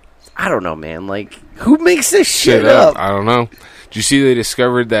 I don't know, man. Like, who makes this shit up? I don't know. Did you see they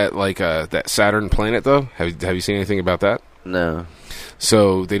discovered that that Saturn planet though? Have you seen anything about that? No.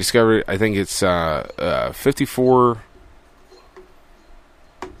 So they discovered. I think it's 54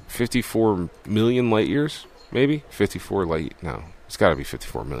 million light years, maybe 54 light. No, it's got to be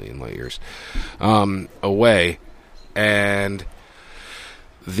 54 million light years away, and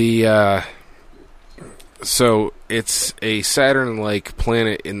the. So it's a Saturn-like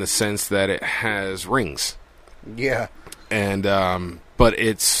planet in the sense that it has rings. Yeah. And but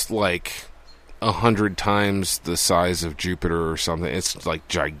it's like 100 times the size of Jupiter or something. It's like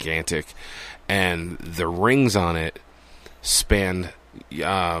gigantic, and the rings on it span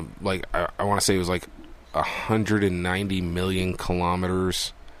like I want to say it was like 190 million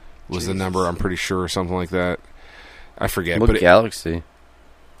kilometers was the number. I'm pretty sure, or something like that. I forget. What but galaxy?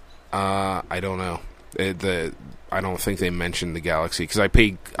 I don't know. I don't think they mentioned the galaxy because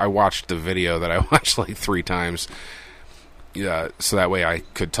I watched the video that I watched like 3 times. Yeah, so that way I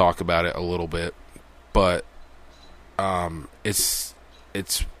could talk about it a little bit. But it's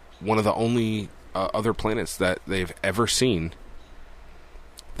one of the only other planets that they've ever seen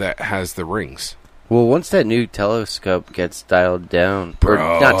that has the rings. Well, once that new telescope gets dialed down, Bro.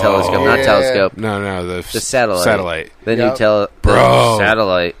 or not telescope, not Yeah. telescope, No, the satellite. The new Yep. the Bro.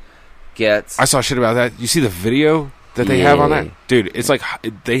 satellite gets. I saw shit about that. You see the video that they have on that? Dude, it's like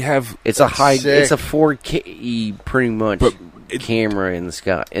they have... It's a high. Sick. It's a 4K pretty much But it- camera in the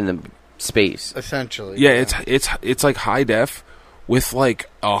sky in the space. Essentially. Yeah, it's like high def with like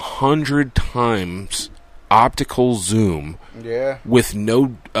 100 times optical zoom Yeah. with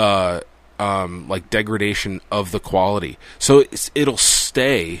no like degradation of the quality. So it'll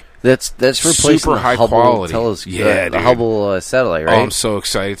stay. That's replacing Super the high Hubble quality. telescope, Yeah, the dude. Hubble satellite, Oh, right? I'm so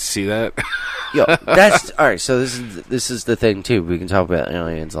excited to see that. Yo, that's all right. So this is the thing too. We can talk about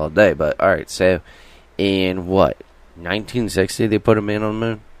aliens all day, but all right. So in what 1960 they put a man on the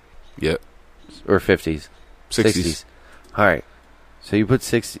moon, Yep. or 50s, 60s. All right. So you put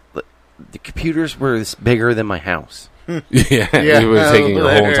 60. The computers were bigger than my house, Yeah, Yeah. it was taking your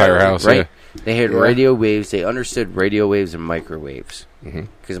whole entire house. right? They had Yeah. radio waves. They understood radio waves and microwaves Mhm.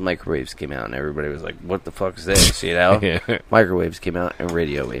 because microwaves came out and everybody was like, "What the fuck is this?" You know. Yeah. Yeah. Microwaves came out and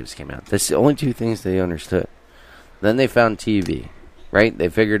radio waves came out. That's the only 2 things they understood. Then they found TV, right? They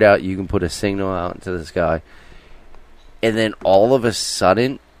figured out you can put a signal out into the sky. And then all of a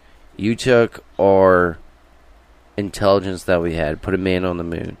sudden, you took our intelligence that we had, put a man on the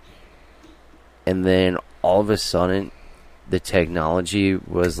moon. And then all of a sudden, the technology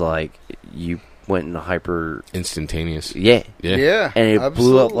was like, you went into hyper... Instantaneous. Yeah. Yeah. Yeah. And it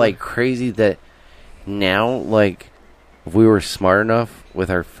blew up absolutely. like crazy that now, like, if we were smart enough with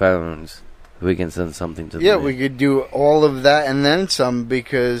our phones, we can send something to the Yeah, moon. we could do all of that and then some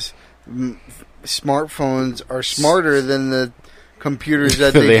because smartphones are smarter than the computers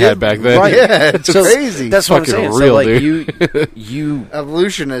that They had back then. Right. Yeah, it's So crazy. That's what I'm fucking saying. real, so, like, dude. you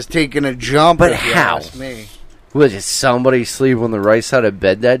Evolution has taken a jump. But if you how? ask me. did somebody sleep on the right side of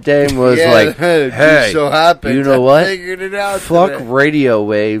bed that day and was Yeah, like, it hey, so happens. you know I what? Figured it out. fuck today. radio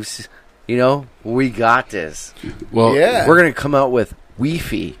waves, you know, we got this. Well, Yeah. We're going to come out with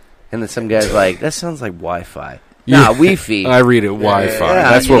Wi-Fi. And then some guy's like, that sounds like Wi-Fi. Yeah. Nah, Wi-Fi. I read it Wi-Fi. Yeah,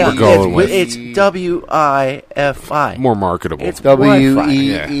 That's what yeah, we're going with. It's W-I-F-I. More marketable. It's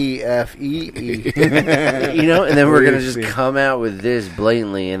WEEFEE. You know, and then we're going to just Wi-Fi. come out with this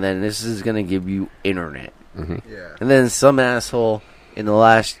blatantly, and then this is going to give you internet. Yeah. And then some asshole in the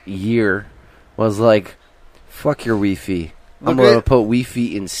last year was like, fuck your Wi-Fi. I'm Look going to at- put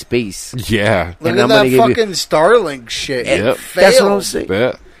Wi-Fi in space. Yeah. Look And at I'm that gonna give you- fucking Starlink shit. And It Yep. failed. That's what I'm saying.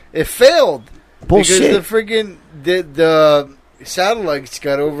 Bet. It failed. Bullshit. Because the friggin' the satellites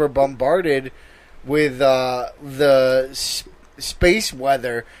got over bombarded with space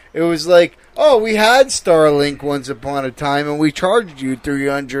weather. It was like, oh, we had Starlink once upon a time, and we charged you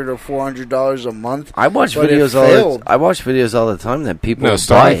 $300 or $400 a month. I watch But it videos failed. I watch videos all the time that people No, buy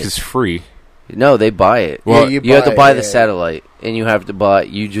Starlink it. is free. No, they buy it. Well, Yeah, you have to it, buy the yeah. satellite, and you have to buy.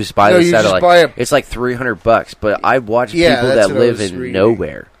 You just buy No, the you just satellite. buy a- It's like $300. But I watch Yeah, people that's that what I live was in reading.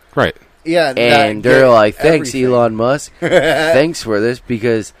 nowhere, Right. Yeah, and they're like, "Thanks, everything. Elon Musk. Thanks for this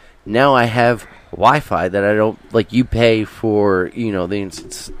because now I have Wi-Fi that I don't like. You pay for, you know, the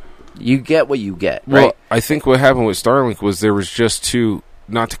instance. You get what you get, right? Well, I think what happened with Starlink was there was just two,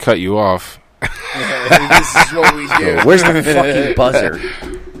 not to cut you off. This is what we do. Where's the fucking buzzer?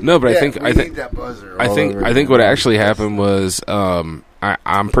 No, but Yeah, I we think need that buzzer. I all think over I think the what place. actually happened was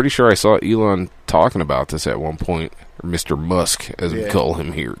I'm pretty sure I saw Elon talking about this at one point, or Mr. Musk as we Yeah. call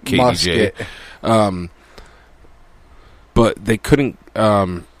him here, KDJ. Musket. But they couldn't.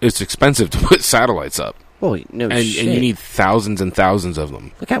 It's expensive to put satellites up, Oh no and shit! you need thousands and thousands of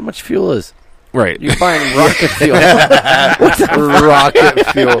them. Look how much fuel is. Right. You're buying rocket fuel. rocket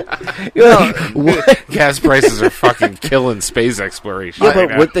fuel. You're like, what? Gas prices are fucking killing space exploration. Yeah, right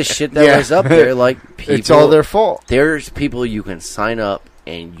but now. with the shit that Yeah. was up there, like people, It's all their fault. There's people you can sign up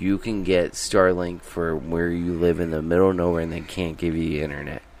and you can get Starlink for where you live in the middle of nowhere, and they can't give you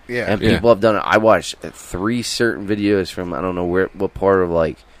internet. Yeah. And Yeah. people have done it. I watched 3 certain videos from I don't know what part of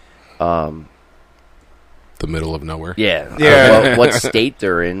like, the middle of nowhere. yeah, Yeah. what state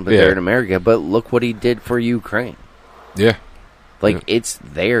they're in, but Yeah. they're in America. But look what he did for Ukraine. Yeah. Like Yeah. it's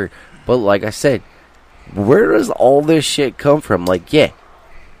there, but like I said, where does all this shit come from? Like, yeah,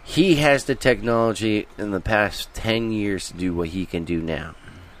 he has the technology in the past 10 years to do what he can do now,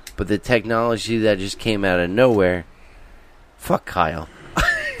 but the technology that just came out of nowhere, fuck Kyle.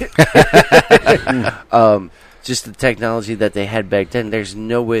 Just the technology that they had back then. There's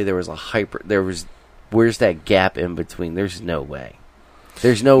no way there was a hyper. Where's that gap in between? There's no way.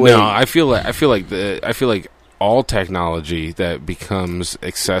 There's no way. No, I feel like all technology that becomes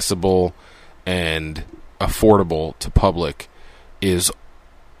accessible and affordable to public is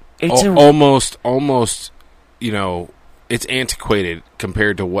almost, it's antiquated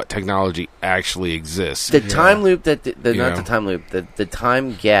compared to what technology actually exists. The time loop the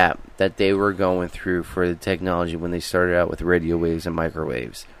time gap that they were going through for the technology when they started out with radio waves and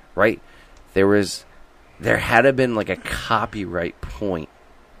microwaves, right? There had to have been like a copyright point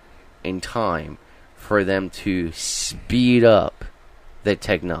in time for them to speed up the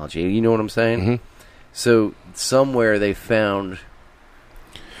technology. You know what I'm saying? Mm-hmm. So somewhere they found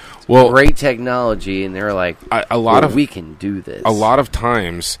great technology, and they're like, we can do this. A lot of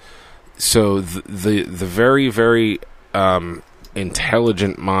times, so the very, very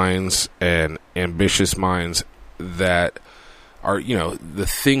intelligent minds and ambitious minds that are, the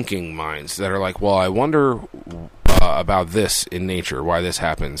thinking minds that are like, well, I wonder about this in nature, why this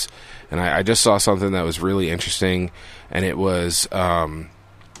happens. And I just saw something that was really interesting, and it was how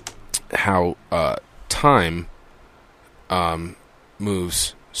time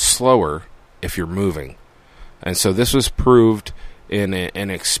moves slower if you're moving. And so this was proved in an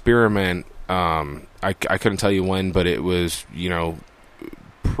experiment. I couldn't tell you when, but it was,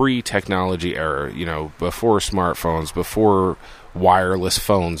 pre-technology era, before smartphones, before wireless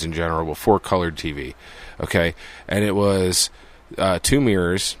phones in general, before colored TV. Okay. And it was 2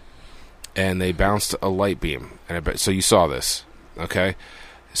 mirrors, and they bounced a light beam. So you saw this. Okay.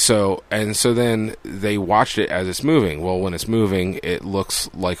 So then they watched it as it's moving. Well, when it's moving, it looks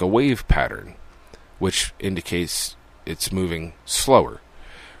like a wave pattern, which indicates it's moving slower,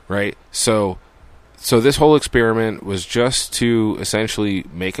 right? So this whole experiment was just to essentially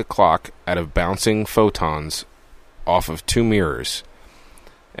make a clock out of bouncing photons off of 2 mirrors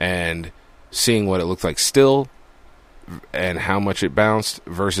and seeing what it looked like still and how much it bounced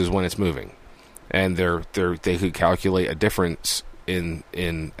versus when it's moving. And they could calculate a difference in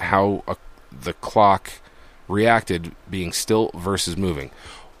how the clock reacted being still versus moving.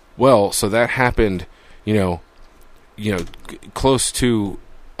 Well, so that happened, close to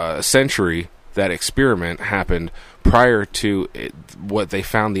a century. That experiment happened prior to what they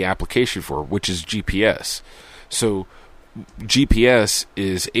found the application for, which is GPS. So GPS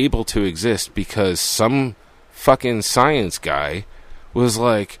is able to exist because some fucking science guy was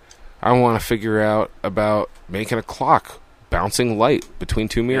like, I want to figure out about making a clock bouncing light between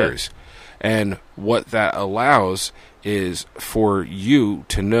 2 mirrors. Yeah. And what that allows is for you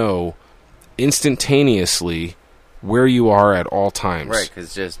to know instantaneously where you are at all times. Right,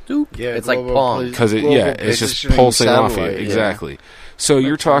 because it's like Pong. Because it's just pulsing off you. Exactly. So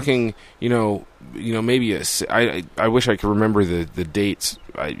you're talking, maybe I wish I could remember the dates.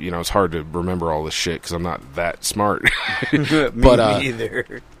 It's hard to remember all this shit because I'm not that smart. Me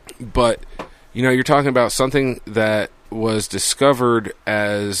neither. But, you're talking about something that was discovered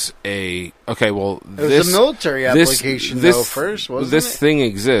as it was a military application first, wasn't it? This thing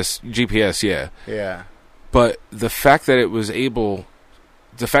exists, GPS, yeah. Yeah. But the fact that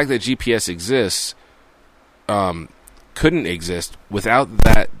GPS exists couldn't exist without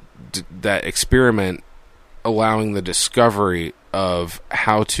that experiment allowing the discovery of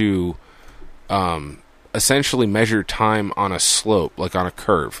how to essentially measure time on a slope, like on a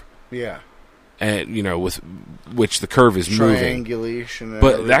curve. Yeah. And, with which the curve is moving. Triangulation.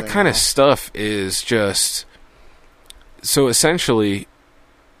 But that kind of stuff is just... So essentially,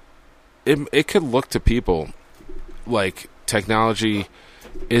 it could look to people like technology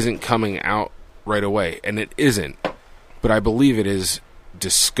isn't coming out right away. And it isn't. But I believe it is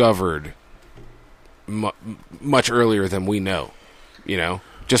discovered much earlier than we know.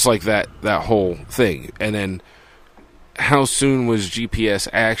 Just like that whole thing. And then how soon was GPS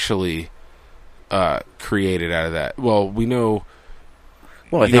actually... created out of that? Well, we know.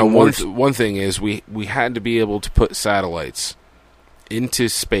 Well, I think one thing is we had to be able to put satellites into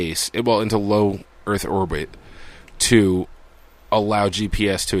space, into low Earth orbit, to allow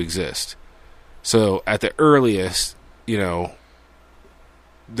GPS to exist. So at the earliest, there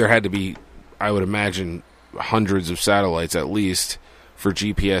had to be, I would imagine, hundreds of satellites at least for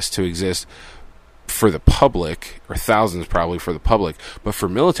GPS to exist. For the public, or thousands probably for the public, but for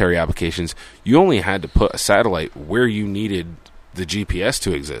military applications, you only had to put a satellite where you needed the GPS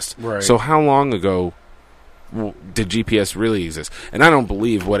to exist. Right. So how long ago did GPS really exist? And I don't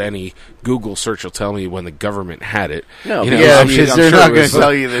believe what any Google search will tell me when the government had it. No, because they're not going to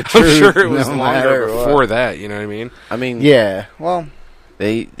tell you the truth. I'm sure it was longer before that. You know what I mean? Yeah. Well,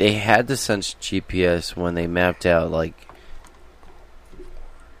 They had to sense GPS when they mapped out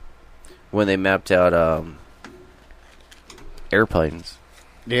airplanes.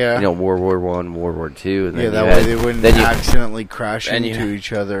 Yeah. You know, World War I, World War II. And then That you way had- they wouldn't then you- accidentally crash and into you-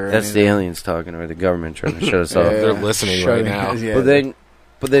 each other. or That's the anything. aliens talking, or the government trying to shut us off. They're listening right now. Yeah, But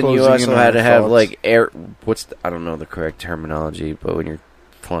then you closing also in on had to the have thoughts. like air. I don't know the correct terminology, but when you're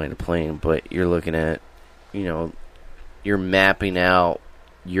flying a plane, but you're looking at, you know, you're mapping out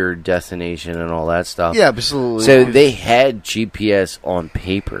your destination and all that stuff. yeah, absolutely. So they had GPS on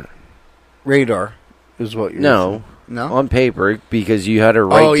paper. radar is what you're No, no on paper because you had to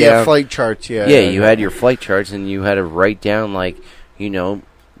write oh down. yeah, flight charts. Yeah, Yeah, you had your flight charts and you had to write down like, you know,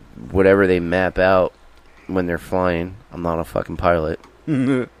 whatever they map out when they're flying. I'm not a fucking pilot,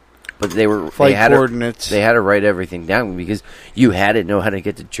 but they were flight they had coordinates. they had to write everything down because you had to know how to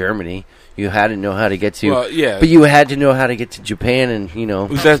get to Germany. You had to know how to get to, Well, yeah. but you had to know how to get to Japan, and you know,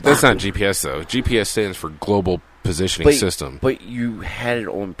 That's not GPS though. GPS stands for Global Positioning System. But you had it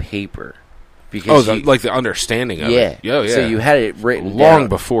on paper because Like the understanding of it. Yeah. So you had it written long down.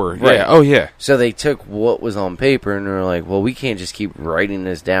 before. Right. Yeah. Oh yeah. So they took what was on paper and they're like, well, we can't just keep writing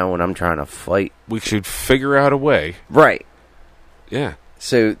this down when I'm trying to fight. We should figure out a way. Right. Yeah.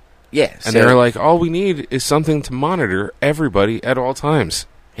 So, yeah. And they're like, all we need is something to monitor everybody at all times.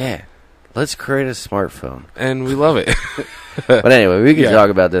 yeah, let's create a smartphone. And we love it. But anyway, we could Yeah. talk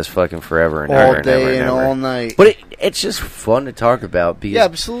about this fucking forever and all ever day and ever and and ever. all night. But it's just fun to talk about because yeah,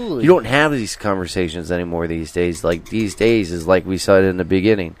 absolutely. you don't have these conversations anymore these days. Like, these days is like we said in the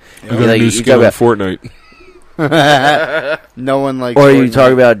beginning. I got a new skill in Fortnite. no one like. Or you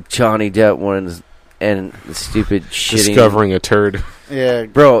talk about Johnny Depp and the stupid shitting. Discovering a turd. Yeah.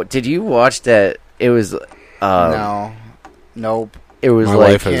 Bro, did you watch that? It was No. Nope. it was My like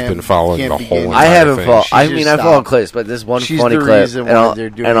wife has been following can't the whole begin. entire I haven't thing. followed. I She mean, just I followed stopped. clips, but this one She's funny the clip, reason and why I'll they're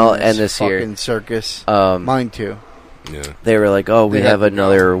doing and I'll this end this here. fucking circus. Um, Mine too. Yeah. They were like, "Oh, we They have have to go.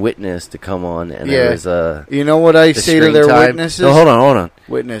 another witness to come on," and Yeah. it was You know what I the say to screen their time. witnesses? No, hold on.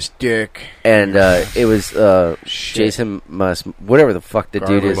 Witness dick. And it was Shit. Jason whatever the fuck the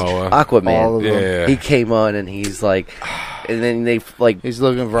dude is, Momoa. Aquaman. All of them. Yeah. He came on and he's like, and then they like. He's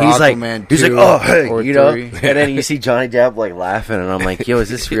looking for He's like, Aquaman 2 he's like, oh, hey, or you know, 3. and then you see Johnny Depp like laughing, and I'm like, yo, is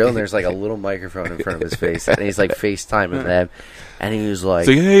this real? And there's like a little microphone in front of his face, and he's like FaceTiming them, and he was like,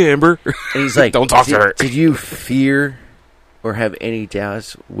 Say, hey, Amber. and he's like, Don't talk to her. Did you fear or have any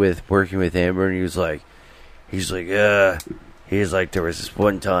doubts with working with Amber? And he's like, he's like, there was this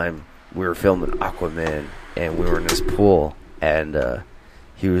one time we were filming Aquaman, and we were in this pool, and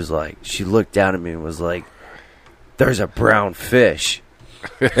he was like, she looked down at me and was like, there's a brown fish.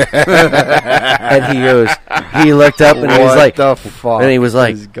 And he looked up and he was What like, the fuck and he was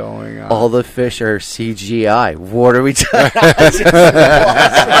like, is going on? all the fish are CGI. What are we talking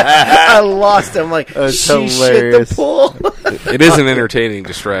I lost him. Like, That's she hilarious. shit the pool. It is an entertaining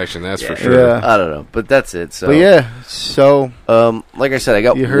distraction, that's for sure. Yeah. I don't know, but that's it. So, But yeah, so like I said, I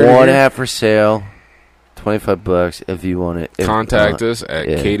got You heard it one here? hat for sale, $25 if you want it. If Contact not, us at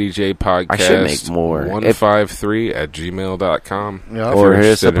yeah. KDJ Podcast. I should make more. 153 at gmail.com. yeah, or you're hit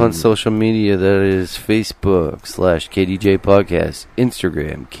us up interested on in- social media. That is Facebook /KDJ Podcast,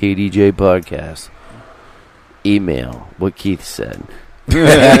 Instagram KDJ Podcast, email what Keith said.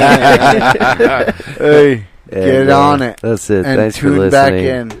 hey, get And, on it That's it. and Thanks for tune listening. back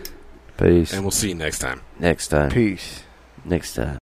in. Peace. And we'll see you next time. Next time. Peace. Next time.